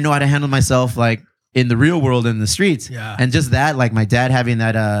 and I know how to handle myself. Like, in the real world, in the streets. Yeah. And just that, like my dad having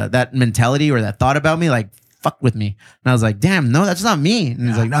that mentality or that thought about me, like fucked with me. And I was like, damn, no, that's not me. And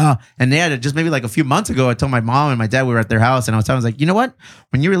he's like, no. And just maybe like a few months ago, I told my mom and my dad, we were at their house, and I was like, you know what?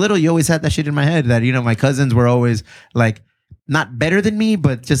 When you were little, you always had that shit in my head that, you know, my cousins were always like not better than me,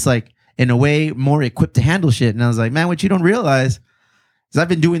 but just like in a way more equipped to handle shit. And I was like, man, what you don't realize is I've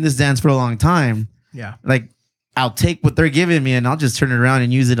been doing this dance for a long time. Yeah. Like, I'll take what they're giving me and I'll just turn it around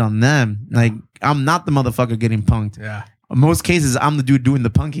and use it on them. Like, I'm not the motherfucker getting punked. Yeah. In most cases, I'm the dude doing the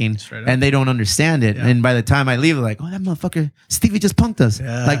punking, and they don't understand it. Yeah. And by the time I leave, they're like, oh, that motherfucker, Stevie just punked us.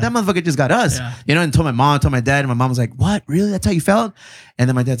 Yeah. Like, that motherfucker just got us. Yeah. You know, and told my mom, told my dad, and my mom was like, what? Really? That's how you felt? And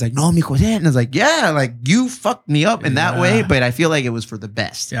then my dad's like, no, mijo, yeah. And I was like, yeah, like, you fucked me up in that way, but I feel like it was for the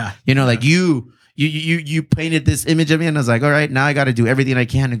best. Yeah. You know, like you painted this image of me, and I was like, all right, now I got to do everything I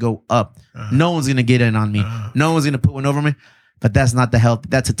can to go up. No one's going to get in on me. No one's going to put one over me. But that's not the health.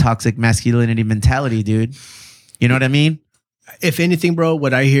 That's a toxic masculinity mentality, dude. You know what I mean? If anything, bro,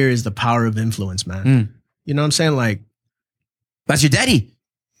 what I hear is the power of influence, man. You know what I'm saying? Like, that's your daddy,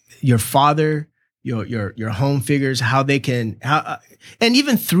 your father, your home figures, how they can, and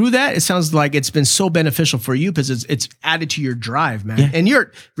even through that, it sounds like it's been so beneficial for you because it's added to your drive, man. Yeah. And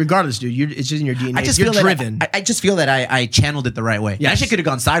regardless, dude, it's just in your DNA. I just you're feel driven. I just feel that I channeled it the right way. Yes. I could have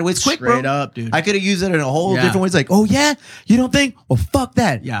gone sideways quick, straight bro. up, dude. I could have used it in a whole different way. It's like, oh yeah, you don't think? Well, fuck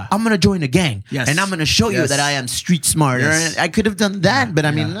that. Yeah, I'm gonna join a gang. Yes. And I'm gonna show you that I am street smart. Yes. I could have done that, but I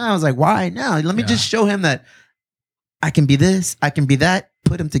mean, I was like, why now? Let me just show him that I can be this, I can be that.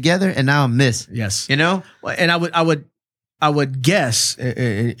 Put them together, and now I'm this. Yes, you know. And I would guess,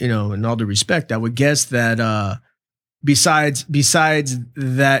 you know, in all due respect, I would guess that besides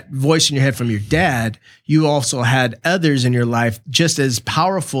that voice in your head from your dad, you also had others in your life just as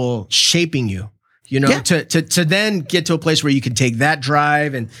powerful, shaping you. You know, to then get to a place where you can take that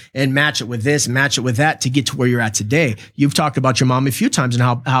drive and match it with this, match it with that to get to where you're at today. You've talked about your mom a few times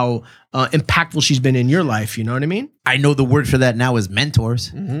and how impactful she's been in your life. You know what I mean? I know the word for that now is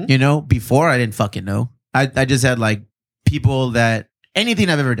mentors. You know, before I didn't fucking know. I just had like people that anything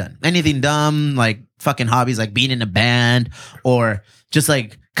I've ever done, anything dumb, like fucking hobbies, like being in a band or just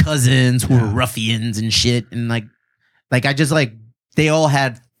like cousins who were ruffians and shit. And like I just like, they all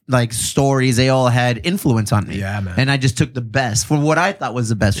had like stories, they all had influence on me. Yeah, man. And I just took the best for what I thought was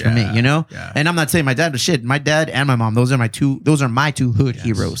the best for me, you know? Yeah. And I'm not saying my dad, but shit, my dad and my mom, those are my two hood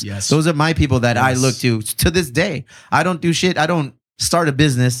heroes. Yes. Those are my people that I look to this day. I don't do shit. I don't start a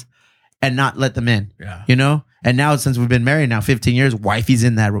business and not let them in. Yeah. You know? And now since we've been married now 15 years, wifey's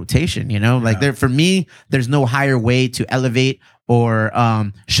in that rotation, you know? Like for me, there's no higher way to elevate or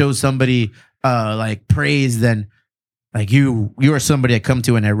show somebody like praise than like you are somebody I come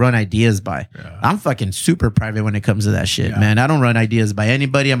to and I run ideas by. Yeah. I'm fucking super private when it comes to that shit, man. I don't run ideas by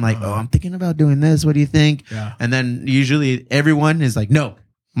anybody. I'm like, I'm thinking about doing this. What do you think? Yeah. And then usually everyone is like, no.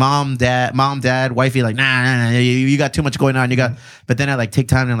 Mom, dad, wifey, like, nah, you got too much going on. But then I like take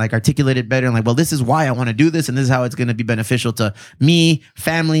time and like articulate it better and like, well, this is why I want to do this and this is how it's going to be beneficial to me,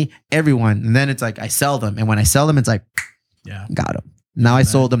 family, everyone. And then it's like I sell them, and when I sell them, it's like, got them. Now I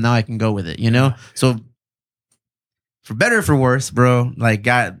sold them. Now I can go with it, you know. So for better or for worse, bro, like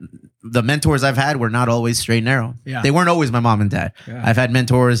the mentors I've had were not always straight and narrow. Yeah, they weren't always my mom and dad. Yeah. I've had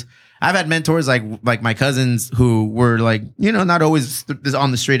mentors like my cousins who were like, you know, not always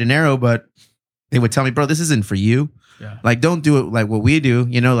on the straight and narrow, but they would tell me, bro, this isn't for you. Yeah. Like, don't do it like what we do.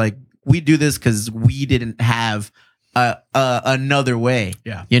 You know, like we do this because we didn't have another way.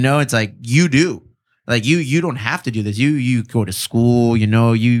 Yeah. You know, it's like you do. Like you don't have to do this. You go to school, you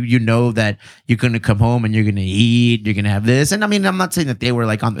know, you know that you're going to come home and you're going to eat, you're going to have this. And I mean, I'm not saying that they were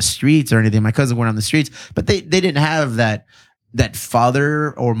like on the streets or anything. My cousins weren't on the streets, but they didn't have that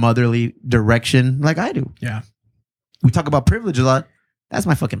father or motherly direction like I do. Yeah. We talk about privilege a lot. That's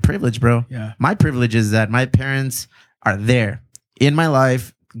my fucking privilege, bro. Yeah. My privilege is that my parents are there in my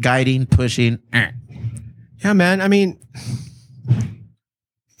life, guiding, pushing. Yeah, man. I mean,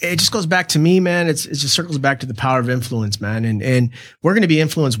 it just goes back to me, man. It just circles back to the power of influence, man. And we're going to be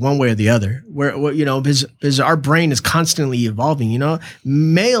influenced one way or the other. We're you know, because our brain is constantly evolving, you know.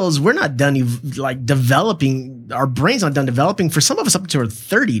 Males, we're not done developing. Our brain's not done developing for some of us up to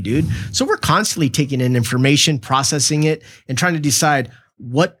 30, dude. So we're constantly taking in information, processing it, and trying to decide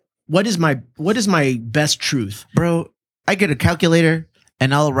what is my best truth. Bro, I get a calculator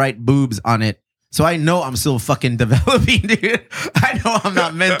and I'll write boobs on it. So I know I'm still fucking developing, dude. I know I'm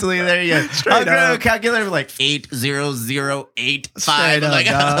not mentally there yet. I'll grab a calculator like 80085. Like,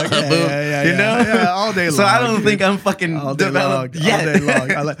 dog. You know, all day long. So I don't think I'm fucking developed yet. All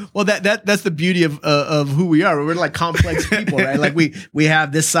day long. Well, that's the beauty of who we are. We're like complex people, right? Like we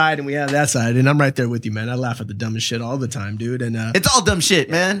have this side and we have that side, and I'm right there with you, man. I laugh at the dumbest shit all the time, dude. And it's all dumb shit,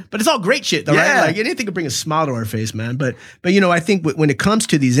 man. But it's all great shit, though, right? Like anything could bring a smile to our face, man. But you know, I think when it comes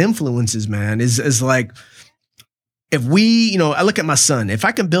to these influences, man, is like, if we, you know, I look at my son, if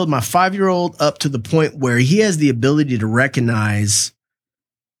I can build my 5-year-old up to the point where he has the ability to recognize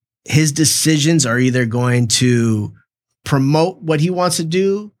his decisions are either going to promote what he wants to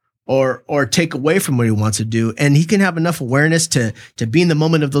do or take away from what he wants to do, and he can have enough awareness to be in the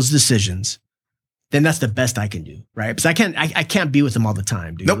moment of those decisions, then that's the best I can do, right? Because I can't be with him all the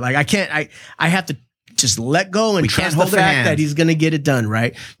time, dude. Nope. Like I have to just let go and trust the fact that he's going to get it done,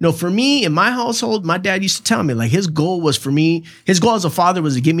 right? No, for me, in my household, my dad used to tell me, like, his goal as a father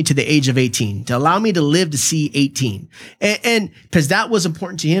was to get me to the age of 18, to allow me to live to see 18. And because that was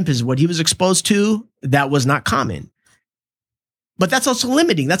important to him, because what he was exposed to, that was not common. But that's also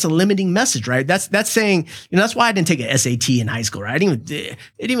limiting. That's a limiting message, right? That's saying, you know, that's why I didn't take an SAT in high school, right? It didn't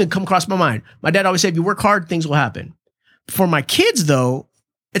even come across my mind. My dad always said, if you work hard, things will happen. For my kids, though,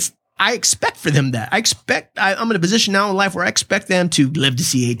 I expect for them that. I'm in a position now in life where I expect them to live to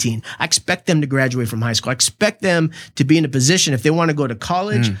see 18. I expect them to graduate from high school. I expect them to be in a position, if they want to go to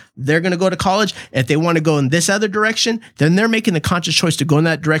college, they're going to go to college. If they want to go in this other direction, then they're making the conscious choice to go in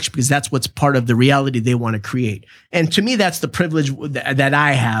that direction because that's what's part of the reality they want to create. And to me, that's the privilege that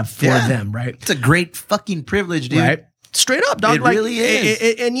I have for them, right? It's a great fucking privilege, dude. Right? Straight up, dog. It really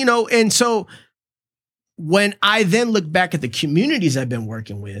is. And you know, and so when I then look back at the communities I've been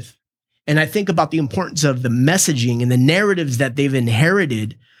working with, and I think about the importance of the messaging and the narratives that they've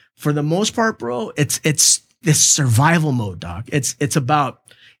inherited, for the most part, bro, it's this survival mode, dog. It's about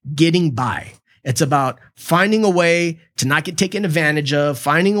getting by. It's about finding a way to not get taken advantage of,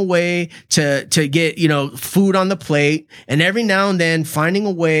 finding a way to get, you know, food on the plate, and every now and then finding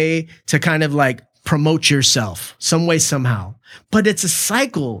a way to kind of like promote yourself some way, somehow. But it's a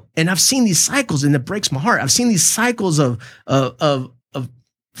cycle. And I've seen these cycles and it breaks my heart. I've seen these cycles of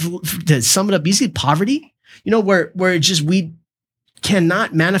to sum it up, you see poverty, you know, where it's just, we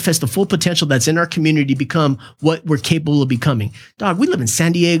cannot manifest the full potential that's in our community, become what we're capable of becoming. Dog, we live in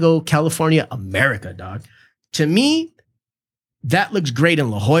San Diego, California, America, dog. To me, that looks great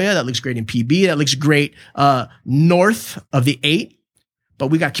in La Jolla. That looks great in PB. That looks great north of the 8. But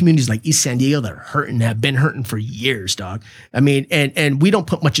we got communities like East San Diego that are hurting, have been hurting for years, dog. I mean, and we don't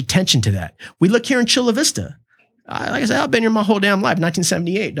put much attention to that. We look here in Chula Vista. Like I said, I've been here my whole damn life,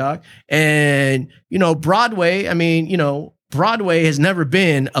 1978, dog. And, you know, Broadway, I mean, you know, Broadway has never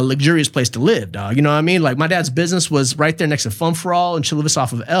been a luxurious place to live, dog. You know what I mean? Like my dad's business was right there next to Fun for All and Chula Vista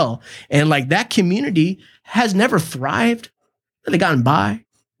off of L. And like that community has never thrived. They gotten by.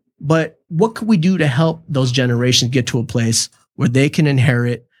 But what could we do to help those generations get to a place where they can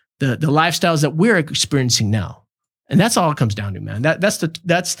inherit the lifestyles that we're experiencing now? And that's all it comes down to, man. That's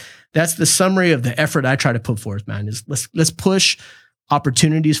the summary of the effort I try to put forth, man, is let's push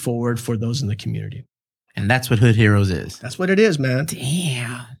opportunities forward for those in the community. And that's what Hood Heroes is. That's what it is, man.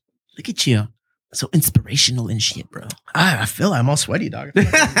 Damn. Look at you. So inspirational and shit, bro. I feel I'm all sweaty, dog.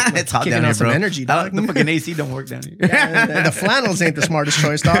 It's hot down here, some bro. energy, dog. The fucking AC don't work down here. Yeah, the flannels ain't the smartest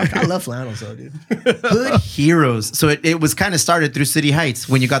choice, dog. I love flannels, though, dude. Hood Heroes. So it was kind of started through City Heights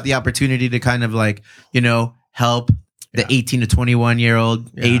when you got the opportunity to kind of like, help the 18 to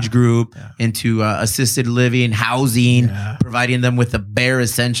 21-year-old age group into assisted living, housing, providing them with the bare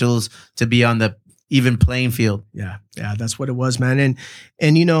essentials to be on the even playing field. Yeah, that's what it was, man.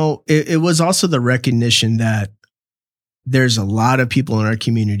 And it was also the recognition that there's a lot of people in our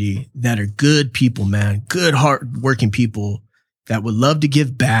community that are good people, man, good, hardworking people that would love to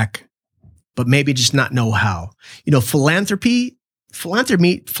give back, but maybe just not know how. Philanthropy to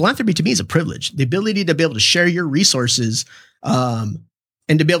me is a privilege. The ability to be able to share your resources,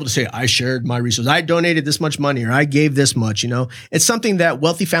 and to be able to say, I shared my resources, I donated this much money, or I gave this much, it's something that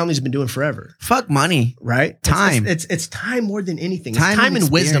wealthy families have been doing forever. Fuck money. Right? Time. It's time more than anything. Time it's time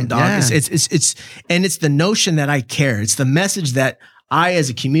and wisdom, dog. Yeah. It's the notion that I care. It's the message that I, as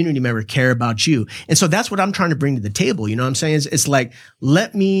a community member, care about you. And so that's what I'm trying to bring to the table. You know what I'm saying? It's like,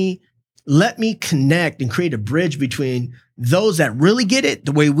 let me connect and create a bridge between those that really get it,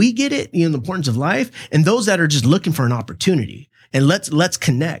 the way we get it, the importance of life, and those that are just looking for an opportunity. And let's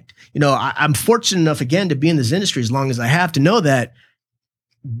connect. I'm fortunate enough, again, to be in this industry as long as I have to know that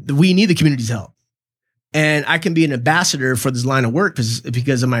we need the community's help. And I can be an ambassador for this line of work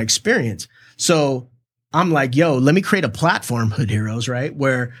because of my experience. So I'm like, yo, let me create a platform, Hood Heroes, right?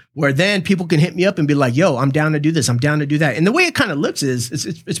 Where then people can hit me up and be like, yo, I'm down to do this. I'm down to do that. And the way it kind of looks is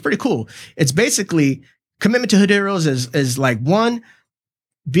it's pretty cool. It's basically commitment to Hood Heroes is like, one,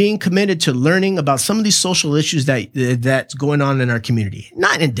 being committed to learning about some of these social issues that's going on in our community.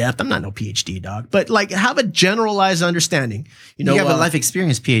 Not in depth. I'm not no PhD, dog, but like have a generalized understanding. You have a life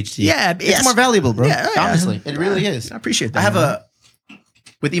experience PhD. Yeah. It's more valuable, bro. Yeah, honestly. It really is. I appreciate that.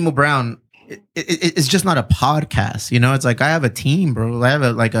 With Emo Brown, it's just not a podcast. It's like I have a team, bro. I have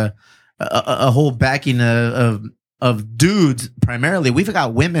a whole backing of dudes primarily. We've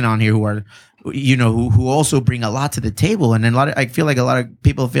got women on here who are, who also bring a lot to the table. And then I feel like a lot of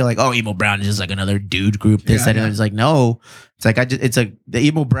people feel like, oh, Emo Brown is just like another dude group. And it's like, no, it's like, it's like the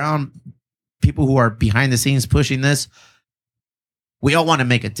Emo Brown people who are behind the scenes pushing this. We all want to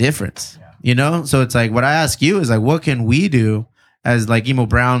make a difference, So it's like, what I ask you is like, what can we do as like Emo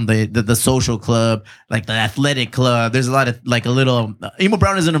Brown, the social club, like the athletic club? There's a lot of like a little Emo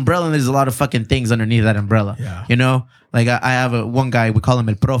Brown is an umbrella, and there's a lot of fucking things underneath that umbrella. Yeah. Like I have one guy, we call him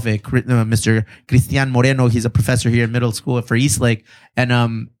El Profe, Mr. Cristian Moreno. He's a professor here in middle school for Eastlake,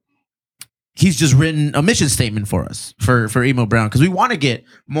 and he's just written a mission statement for us for Emo Brown because we want to get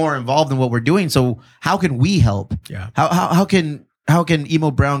more involved in what we're doing. So how can we help? Yeah. How can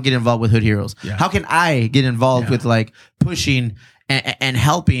Emo Brown get involved with Hood Heroes? Yeah. How can I get involved with like pushing and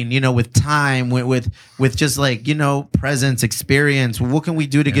helping, with time, with just like, presence, experience? What can we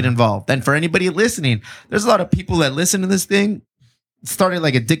do to get involved? And for anybody listening, there's a lot of people that listen to this thing, started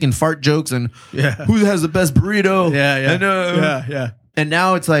like a dick and fart jokes and who has the best burrito? Yeah. And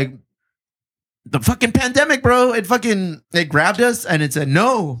now it's like the fucking pandemic, bro. It grabbed us and it said,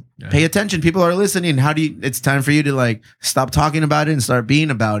 no, pay attention. People are listening. It's time for you to like stop talking about it and start being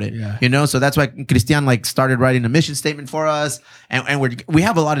about it. Yeah. So that's why Cristian like started writing a mission statement for us. And we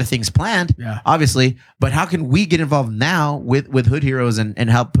have a lot of things planned, obviously, but how can we get involved now with Hood Heroes and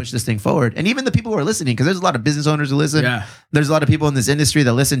help push this thing forward? And even the people who are listening, because there's a lot of business owners who listen. Yeah. There's a lot of people in this industry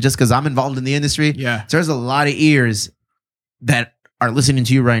that listen just because I'm involved in the industry. Yeah. So there's a lot of ears that are listening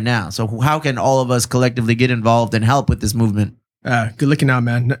to you right now. So how can all of us collectively get involved and help with this movement? Good looking out,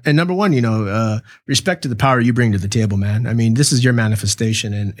 man. And number one, respect to the power you bring to the table, man. I mean, this is your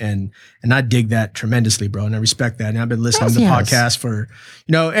manifestation, and I dig that tremendously, bro. And I respect that. And I've been listening to the podcast for,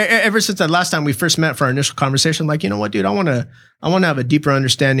 ever since that last time we first met for our initial conversation. Like, you know what, dude, I want to have a deeper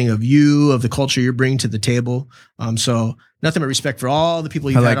understanding of you, of the culture you're bringing to the table. So nothing but respect for all the people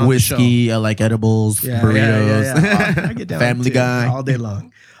you've had on the show. I like whiskey. I like edibles, burritos. Yeah. I get down Family Guy all day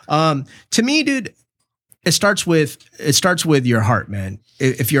long. To me, dude, it starts with your heart, man.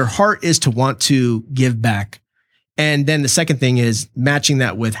 If your heart is to want to give back, and then the second thing is matching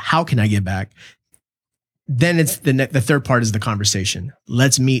that with how can I give back? then it's the third part is the conversation.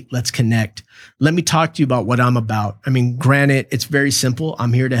 Let's meet. Let's connect. Let me talk to you about what I'm about. I mean, granted, it's very simple.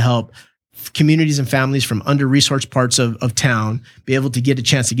 I'm here to help communities and families from under-resourced parts of town be able to get a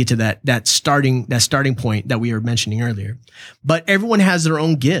chance to get to that starting point that we were mentioning earlier. But everyone has their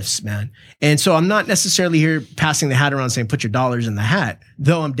own gifts, man. And so I'm not necessarily here passing the hat around saying, put your dollars in the hat,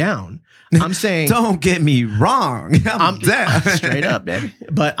 though I'm down. I'm saying, don't get me wrong. I'm down. Straight up, baby.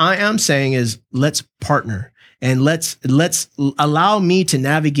 But I am saying is let's partner. And let's allow me to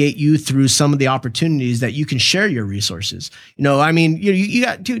navigate you through some of the opportunities that you can share your resources. You know, I mean, you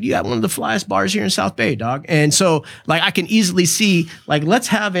got one of the flyest bars here in South Bay, dog. And so like, I can easily see, like, let's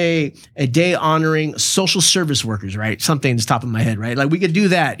have a day honoring social service workers, right? Something that's top of my head, right? Like we could do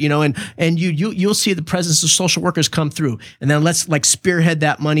that, you know, and you'll see the presence of social workers come through. And then let's like spearhead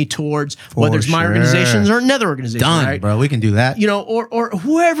that money towards whether it's my organizations or another organization, Done, right? bro. We can do that. You know, or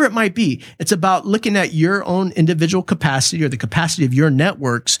whoever it might be. It's about looking at your own individual capacity or the capacity of your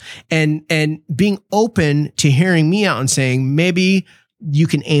networks and being open to hearing me out and saying, maybe you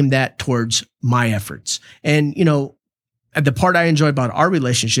can aim that towards my efforts. And, you know, the part I enjoy about our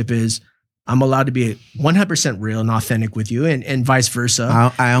relationship is I'm allowed to be 100% real and authentic with you and vice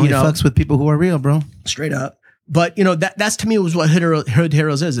versa. I only fucks with people who are real, bro. Straight up. But, you know, that's to me was what Hood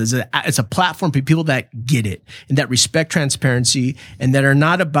Heroes is. It's a platform for people that get it and that respect transparency and that are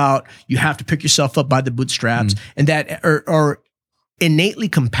not about you have to pick yourself up by the bootstraps and that are innately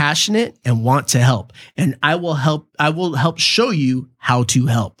compassionate and want to help. And I will help show you how to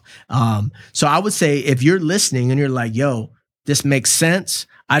help. So I would say if you're listening and you're like, yo, this makes sense.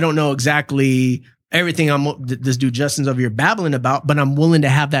 I don't know exactly everything this dude Justin's over here babbling about, but I'm willing to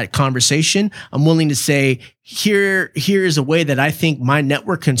have that conversation. I'm willing to say, here is a way that I think my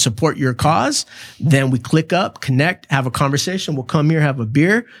network can support your cause. Then we click up, connect, have a conversation. We'll come here, have a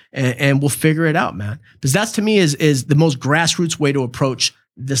beer, and we'll figure it out, man. Because that's to me is the most grassroots way to approach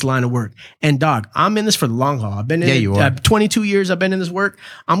this line of work. And dog, I'm in this for the long haul. I've been in it, 22 years. I've been in this work.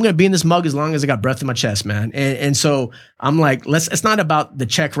 I'm going to be in this mug as long as I got breath in my chest, man. And so I'm like, it's not about the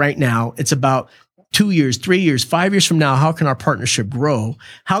check right now. It's about 2 years, 3 years, 5 years from now, how can our partnership grow?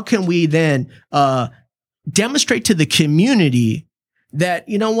 How can we then demonstrate to the community that,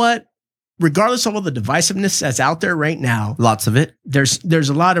 you know what, regardless of all the divisiveness that's out there right now, lots of it, there's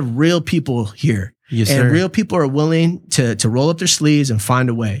a lot of real people here. Yes, and sir. Real people are willing to roll up their sleeves and find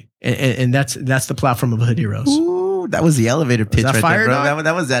a way. And that's the platform of Hood Heroes. Ooh, that was the elevitor pitch right fire, there, bro. dog?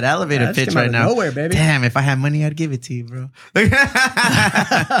 That was that elevator pitch right now. Nowhere, baby. Damn, if I had money, I'd give it to you, bro.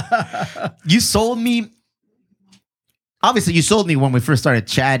 You sold me. Obviously, you sold me when we first started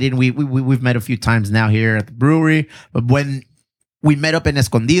chatting. We've met a few times now here at the brewery, but when we met up in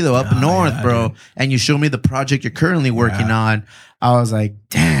Escondido, up north, bro, dude. And you showed me the project you're currently working on, I was like,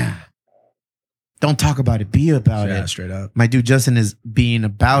 damn. Don't talk about it, be about it. Straight up. My dude Justin is being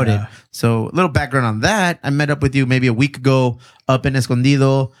about it. So a little background on that. I met up with you maybe a week ago up in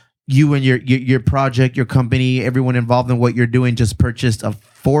Escondido. You and your project, your company, everyone involved in what you're doing just purchased a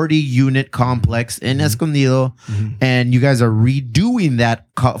 40-unit complex in Escondido. And you guys are redoing that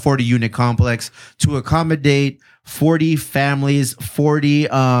 40-unit complex to accommodate 40 families, 40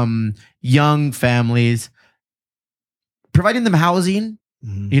 young families, providing them housing,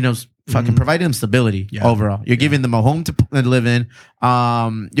 you know, fucking providing them stability overall. You're giving them a home to live in.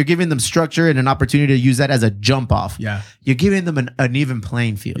 You're giving them structure and an opportunity to use that as a jump off. Yeah. You're giving them an even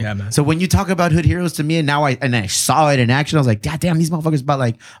playing field. Yeah, man. So when you talk about Hood Heroes to me, and now I saw it in action, I was like, God damn, these motherfuckers bought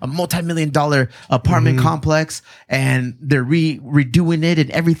like a multi-million-dollar apartment complex and they're redoing it and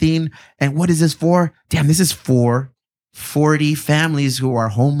everything. And what is this for? Damn, this is for 40 families who are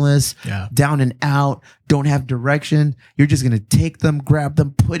homeless, down and out, don't have direction. You're just going to take them, grab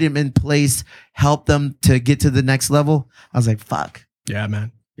them, put them in place, help them to get to the next level. I was like, fuck. Yeah,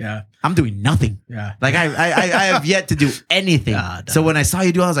 man. Yeah. I'm doing nothing. Yeah. Like I have yet to do anything. So when I saw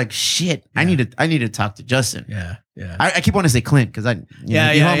you do, I was like, shit, I need to talk to Justin. Yeah. Yeah. I keep wanting to say Clint because you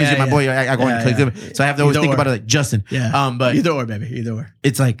homies are my boy. I go and Clint. So I have to always think about it like Justin. Yeah. But either or, baby. Either or.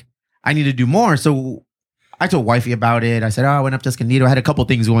 It's like, I need to do more. So I told wifey about it. I said, I went up to Escondido. I had a couple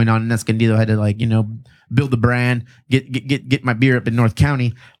things going on in Escondido. I had to build the brand, get my beer up in North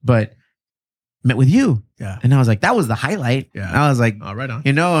County, but met with you. Yeah. And I was like, that was the highlight. Yeah. And I was like, right on.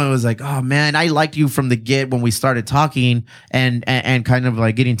 You know, I was like, oh man, I liked you from the get when we started talking and kind of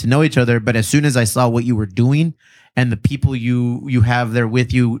like getting to know each other. But as soon as I saw what you were doing and the people you have there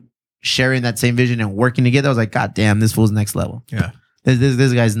with you sharing that same vision and working together, I was like, God damn, this fool's next level. Yeah.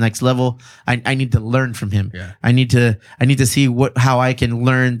 This guy's next level. I need to learn from him. Yeah. I need to see how I can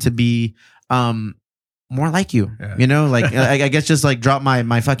learn to be more like you. Yeah. You know, like I guess just like drop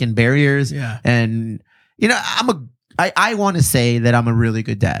my fucking barriers. Yeah. And You know, I want to say that I'm a really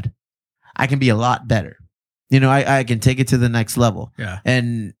good dad. I can be a lot better. You know, I can take it to the next level. Yeah.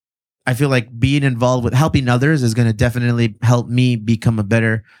 And I feel like being involved with helping others is going to definitely help me become a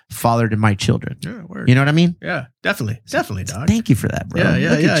better father to my children. Yeah, word. You know what I mean? Yeah, definitely, dog. Thank you for that, bro.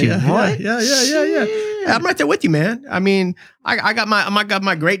 Yeah, Look at you. What? Yeah. I'm right there with you, man. I mean, I got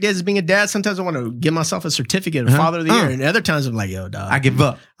my great days as being a dad. Sometimes I want to give myself a certificate of Father of the Year, and other times I'm like, yo, dog, I give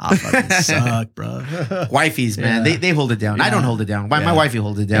up. I fucking suck, bro. Wifeys, man, Yeah. they hold it down. I don't hold it down. My Yeah. wifey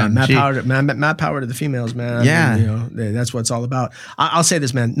holds it Yeah, down. mad power to the females, man. Yeah. I mean, you know, that's what it's all about. I'll say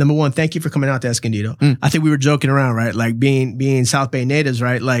this, man. Number one, thank you for coming out to Escondido. I think we were joking around, right? Like being South Bay natives,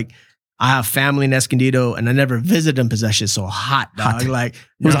 right? Like I have family in Escondido, and I never visited them because that shit's so hot, dog. Hot. Like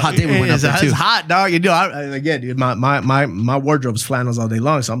It was a hot day when we went up there, too. It's hot, dog. You know, again, dude, my wardrobe's flannels all day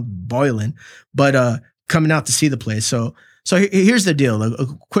long, so I'm boiling. But coming out to see the place, so here's the deal. A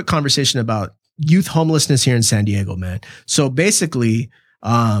quick conversation about youth homelessness here in San Diego, man. So basically,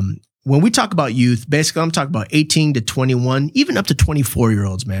 when we talk about youth, basically I'm talking about 18 to 21, even up to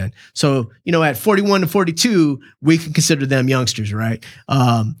 24-year-olds, man. So, you know, at 41 to 42, we can consider them youngsters, right?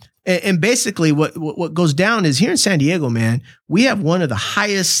 And basically what goes down is here in San Diego, man, we have one of the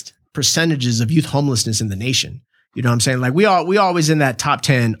highest percentages of youth homelessness in the nation. You know what I'm saying? Like we always in that top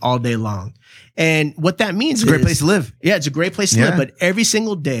 10 all day long. And what that means is It's a great place to live. Yeah, it's a great place to live. But every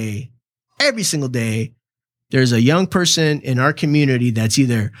single day, there's a young person in our community that's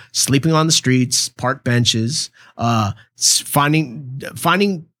either sleeping on the streets, park benches,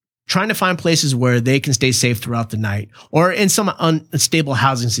 trying to find places where they can stay safe throughout the night, or in some unstable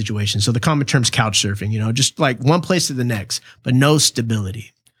housing situation. So the common term's couch surfing, you know, just like one place to the next, but no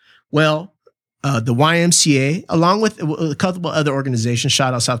stability. Well, the YMCA, along with a couple other organizations,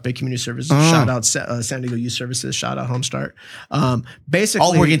 shout out South Bay Community Services, shout out San Diego Youth Services, shout out Homestart. Basically,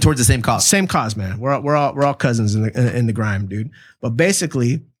 All working towards the same cause. Same cause, man. We're all cousins in the grime, dude. But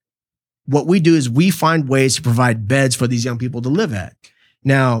basically, what we do is we find ways to provide beds for these young people to live at.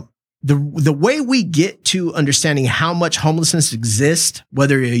 Now, the way we get to understanding how much homelessness exists,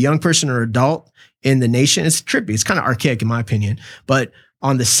 whether you're a young person or adult in the nation, it's trippy. It's kind of archaic in my opinion. But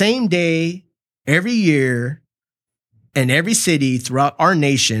on the same day, every year, in every city throughout our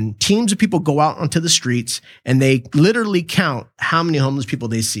nation, teams of people go out onto the streets and they literally count how many homeless people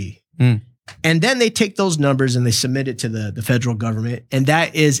they see. And then they take those numbers and they submit it to the federal government. And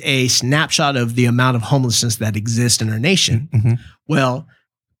that is a snapshot of the amount of homelessness that exists in our nation. Well,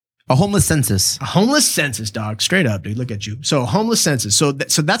 A homeless census. a homeless census, dog. Straight up, dude. Look at you. So a homeless census. So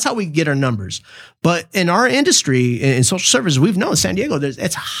that's how we get our numbers. But in our industry, in social services, we've known San Diego,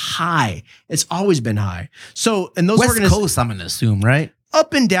 it's high. It's always been high. So in those West Coast, I'm going to assume, right?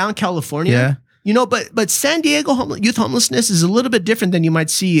 up and down California. Yeah. You know, but San Diego youth homelessness is a little bit different than you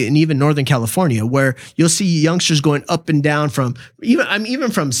might see in even Northern California, where you'll see youngsters going up and down from even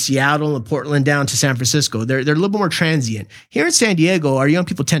from Seattle and Portland down to San Francisco. They're a little bit more transient. Here in San Diego, our young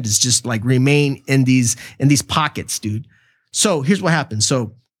people tend to just like remain in these pockets, dude. So here's what happens.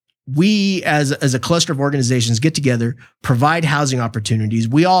 So we as a cluster of organizations get together, provide housing opportunities.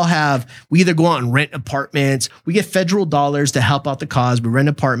 We either go out and rent apartments. We get federal dollars to help out the cause. We rent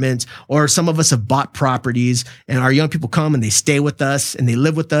apartments, or some of us have bought properties and our young people come and they stay with us and they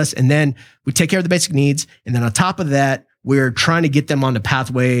live with us. And then we take care of the basic needs. And then on top of that, we're trying to get them on the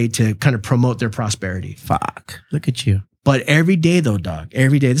pathway to kind of promote their prosperity. Fuck. Look at you. But every day though, dog,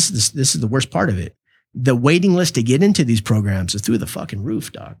 every day, this is the worst part of it. The waiting list to get into these programs is through the fucking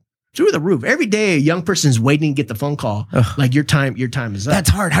roof, dog. Through the roof. Every day, a young person's waiting to get the phone call. Ugh. Like your time is up. That's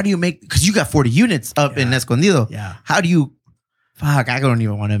hard. How do you make, because you got 40 units up in Escondido. Yeah. How do you, fuck, I don't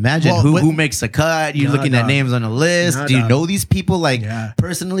even want to imagine Well, who makes a cut. You're Nah, looking at dog. names on a list. Nah, Do you dog. know these people like Yeah.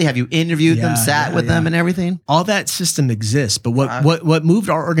 personally? Have you interviewed them, sat with them and everything? All that system exists. But what moved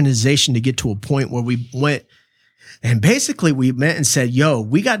our organization to get to a point where we went and basically we met and said, yo,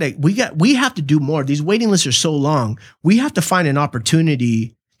 we have to do more. These waiting lists are so long. We have to find an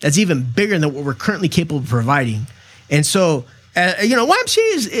opportunity that's even bigger than what we're currently capable of providing. And so,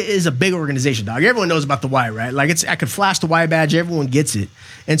 YMCA is a big organization, dog. Everyone knows about the Y, right? Like I could flash the Y badge. Everyone gets it.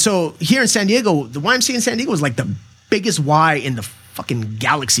 And so here in San Diego, the YMCA in San Diego is like the biggest Y in the fucking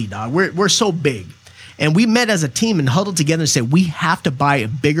galaxy, dog. We're so big. And we met as a team and huddled together and said, we have to buy a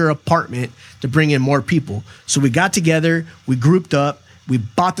bigger apartment to bring in more people. So we got together, we grouped up, we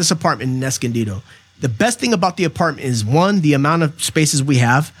bought this apartment in Escondido. The best thing about the apartment is, one, the amount of spaces we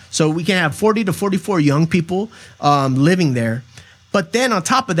have. So we can have 40 to 44 young people living there. But then on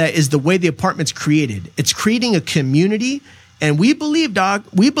top of that is the way the apartment's created. It's creating a community And we believe, dog,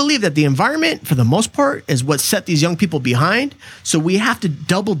 that the environment, for the most part, is what set these young people behind. So we have to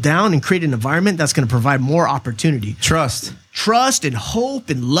double down and create an environment that's going to provide more opportunity. Trust And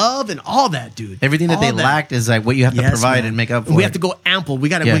hope and love and all that, dude. Everything that they lacked is like what you have to provide and make up for. We have to go ample. We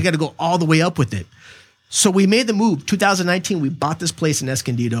got to go all the way up with it. So we made the move. 2019, we bought this place in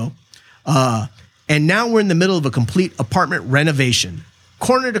Escondido. And now we're in the middle of a complete apartment renovation.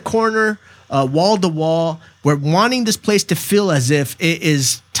 Corner to corner, wall to wall. We're wanting this place to feel as if it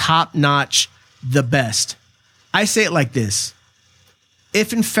is top notch, the best. I say it like this.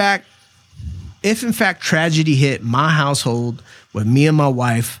 If in fact tragedy hit my household with me and my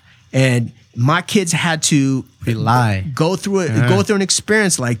wife, and my kids had to go through an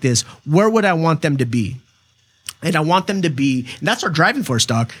experience like this, where would I want them to be? And I want them to be, and that's our driving force,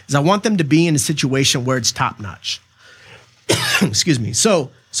 dog, is I want them to be in a situation where it's top notch. Excuse me.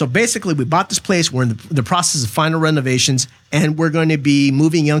 So basically, we bought this place. We're in the process of final renovations, and we're going to be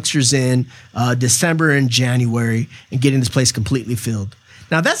moving youngsters in December and January and getting this place completely filled.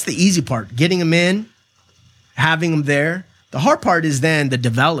 Now, that's the easy part, getting them in, having them there. The hard part is then the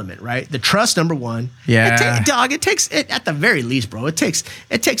development, right? The trust, number one. Yeah. It takes at the very least, bro. It takes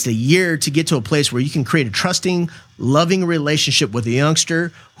a year to get to a place where you can create a trusting, loving relationship with a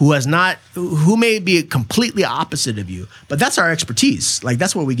youngster who may be completely opposite of you. But that's our expertise. Like,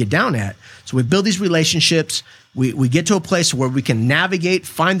 that's where we get down at. So we build these relationships. We get to a place where we can navigate,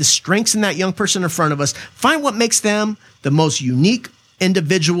 find the strengths in that young person in front of us, find what makes them the most unique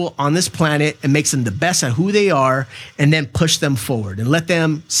individual on this planet and makes them the best at who they are, and then push them forward and let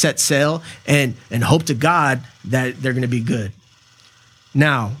them set sail and hope to God that they're going to be good.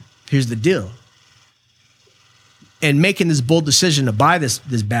 Now, here's the deal. And making this bold decision to buy this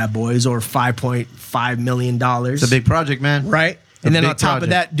bad boy is over $5.5 million. It's a big project, man. Right? And then on top of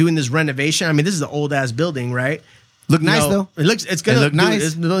that, doing this renovation. I mean, this is an old ass building, right? Look nice though. It's gonna look nice.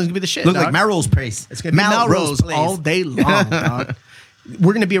 It's gonna be the shit. Look dog. like Melrose Place. It's gonna be Melrose all day long, dog.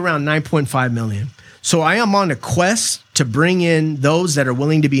 We're going to be around 9.5 million. So I am on a quest to bring in those that are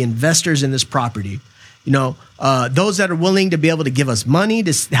willing to be investors in this property. You know, those that are willing to be able to give us money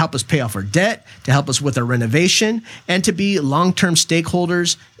to help us pay off our debt, to help us with our renovation, and to be long-term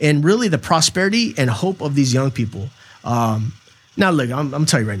stakeholders in really the prosperity and hope of these young people. Now, look, I'm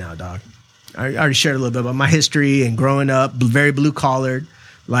telling you right now, dog. I already shared a little bit about my history and growing up, very blue-collared.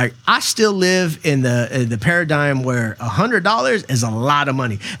 Like, I still live in the paradigm where $100 is a lot of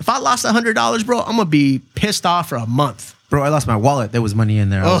money. If I lost $100, bro, I'm going to be pissed off for a month. Bro, I lost my wallet. There was money in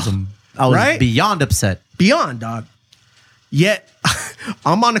there. I was right? beyond upset. Beyond, dog. Yet,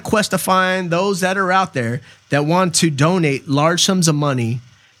 I'm on a quest to find those that are out there that want to donate large sums of money,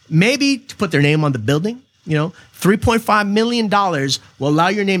 maybe to put their name on the building. You know, $3.5 million will allow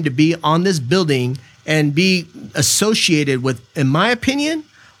your name to be on this building and be associated with, in my opinion,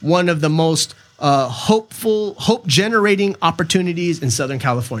 one of the most hope-generating opportunities in Southern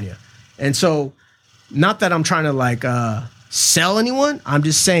California. And so, not that I'm trying to sell anyone. I'm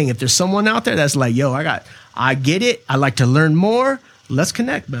just saying, if there's someone out there that's like, yo, I get it. I like to learn more. Let's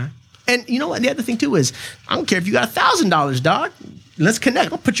connect, man. And you know what? The other thing too is, I don't care if you got $1,000, dog. Let's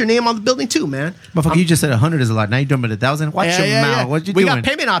connect. I'll put your name on the building too, man. Motherfucker, you just said 100 is a lot. Now you're doing about 1,000. Watch your mouth. Yeah. What you doing? We got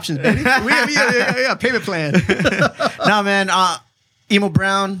payment options, baby. we have payment plan. Nah, man. Emo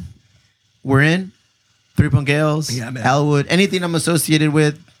Brown, we're in. 3 Punk Ales, Yeah, man. Elwood, anything I'm associated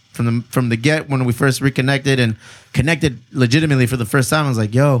with from the get when we first reconnected and connected legitimately for the first time. I was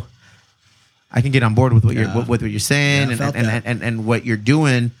like, yo, I can get on board with what you're saying and what you're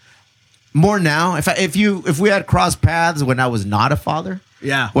doing. More now. If we had crossed paths when I was not a father,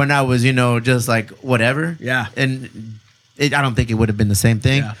 when I was just like whatever, and I don't think it would have been the same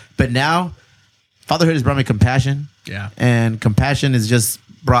thing. Yeah. But now, fatherhood has brought me compassion. And compassion has just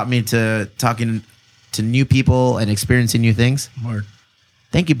brought me to talking to new people and experiencing new things. Word.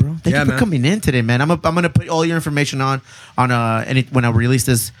 Thank you, bro. Thank you for coming in today, man. I'm gonna put all your information on when I release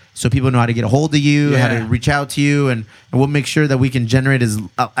this, so people know how to get a hold of you, how to reach out to you, and we'll make sure that we can generate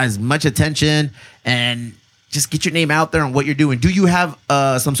as much attention and just get your name out there on what you're doing. Do you have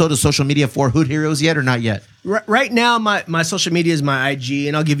some sort of social media for Hood Heroes yet, or not yet? Right now, my social media is my IG,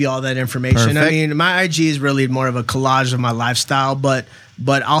 and I'll give you all that information. Perfect. I mean, my IG is really more of a collage of my lifestyle, but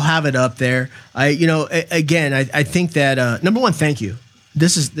I'll have it up there. I think that number one, thank you.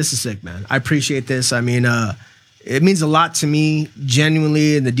 This is sick, man. I appreciate this. I mean, it means a lot to me,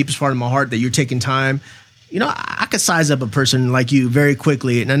 genuinely, in the deepest part of my heart, that you're taking time. I could size up a person like you very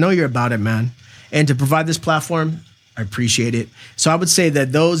quickly, and I know you're about it, man. And to provide this platform, I appreciate it. So I would say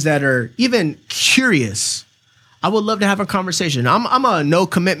that those that are even curious I would love to have a conversation. I'm a no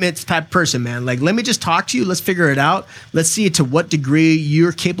commitments type person, man. Like, let me just talk to you. Let's figure it out. Let's see to what degree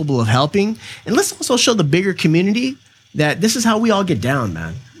you're capable of helping. And let's also show the bigger community that this is how we all get down,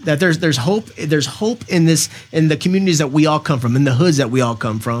 man. That there's hope. There's hope in the communities that we all come from, in the hoods that we all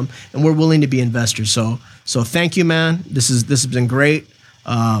come from, and we're willing to be investors. So thank you, man. This has been great.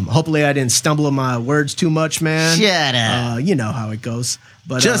 Hopefully I didn't stumble on my words too much, man. Shut up. You know how it goes.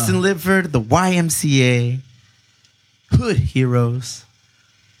 But Justin Lidford, the YMCA, Hood Heroes,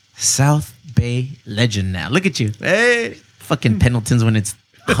 South Bay legend now. Look at you. hey, Fucking Pendleton's when it's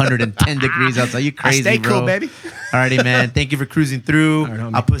 110 degrees outside. You crazy, I stay bro. cool, baby. Alrighty, man. Thank you for cruising through. All right,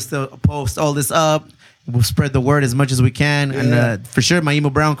 homie. I'll post all this up. We'll spread the word as much as we can. Yeah. And for sure, my Emo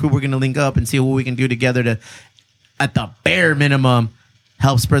Brown crew, we're going to link up and see what we can do together to, at the bare minimum,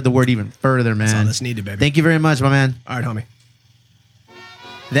 help spread the word even further, man. That's all that's needed, baby. Thank you very much, my man. All right, homie.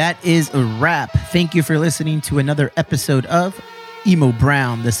 That is a wrap. Thank you for listening to another episode of Emo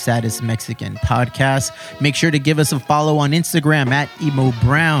Brown, the Saddest Mexican podcast. Make sure to give us a follow on Instagram at Emo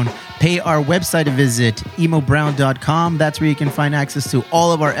Brown. Pay our website a visit, emobrown.com. That's where you can find access to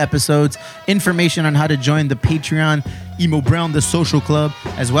all of our episodes, information on how to join the Patreon, Emo Brown, the social club,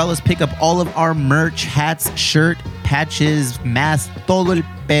 as well as pick up all of our merch, hats, shirt, patches, masks, todo el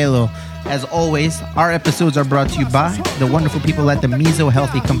pelo. As always, our episodes are brought to you by the wonderful people at the Miso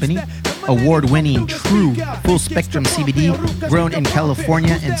Healthy Company, award-winning true full-spectrum CBD, grown in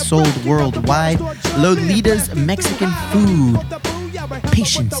California and sold worldwide. Lolita's Mexican Food.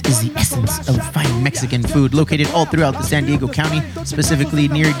 Patience is the essence of fine Mexican food, located all throughout the San Diego County, specifically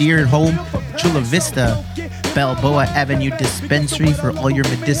near dear home, Chula Vista. Balboa Avenue Dispensary for all your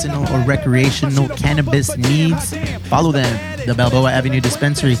medicinal or recreational cannabis needs. Follow them, the Balboa Avenue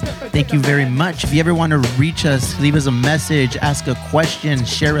Dispensary. Thank you very much. If you ever want to reach us, leave us a message, ask a question,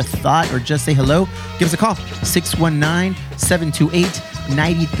 share a thought, or just say hello, give us a call.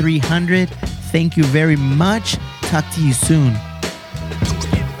 619-728-9300. Thank you very much. Talk to you soon.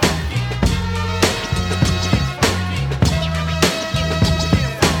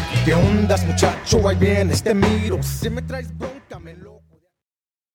 ¿Qué ondas, muchacho? Ahí viene este miro. Si me traes...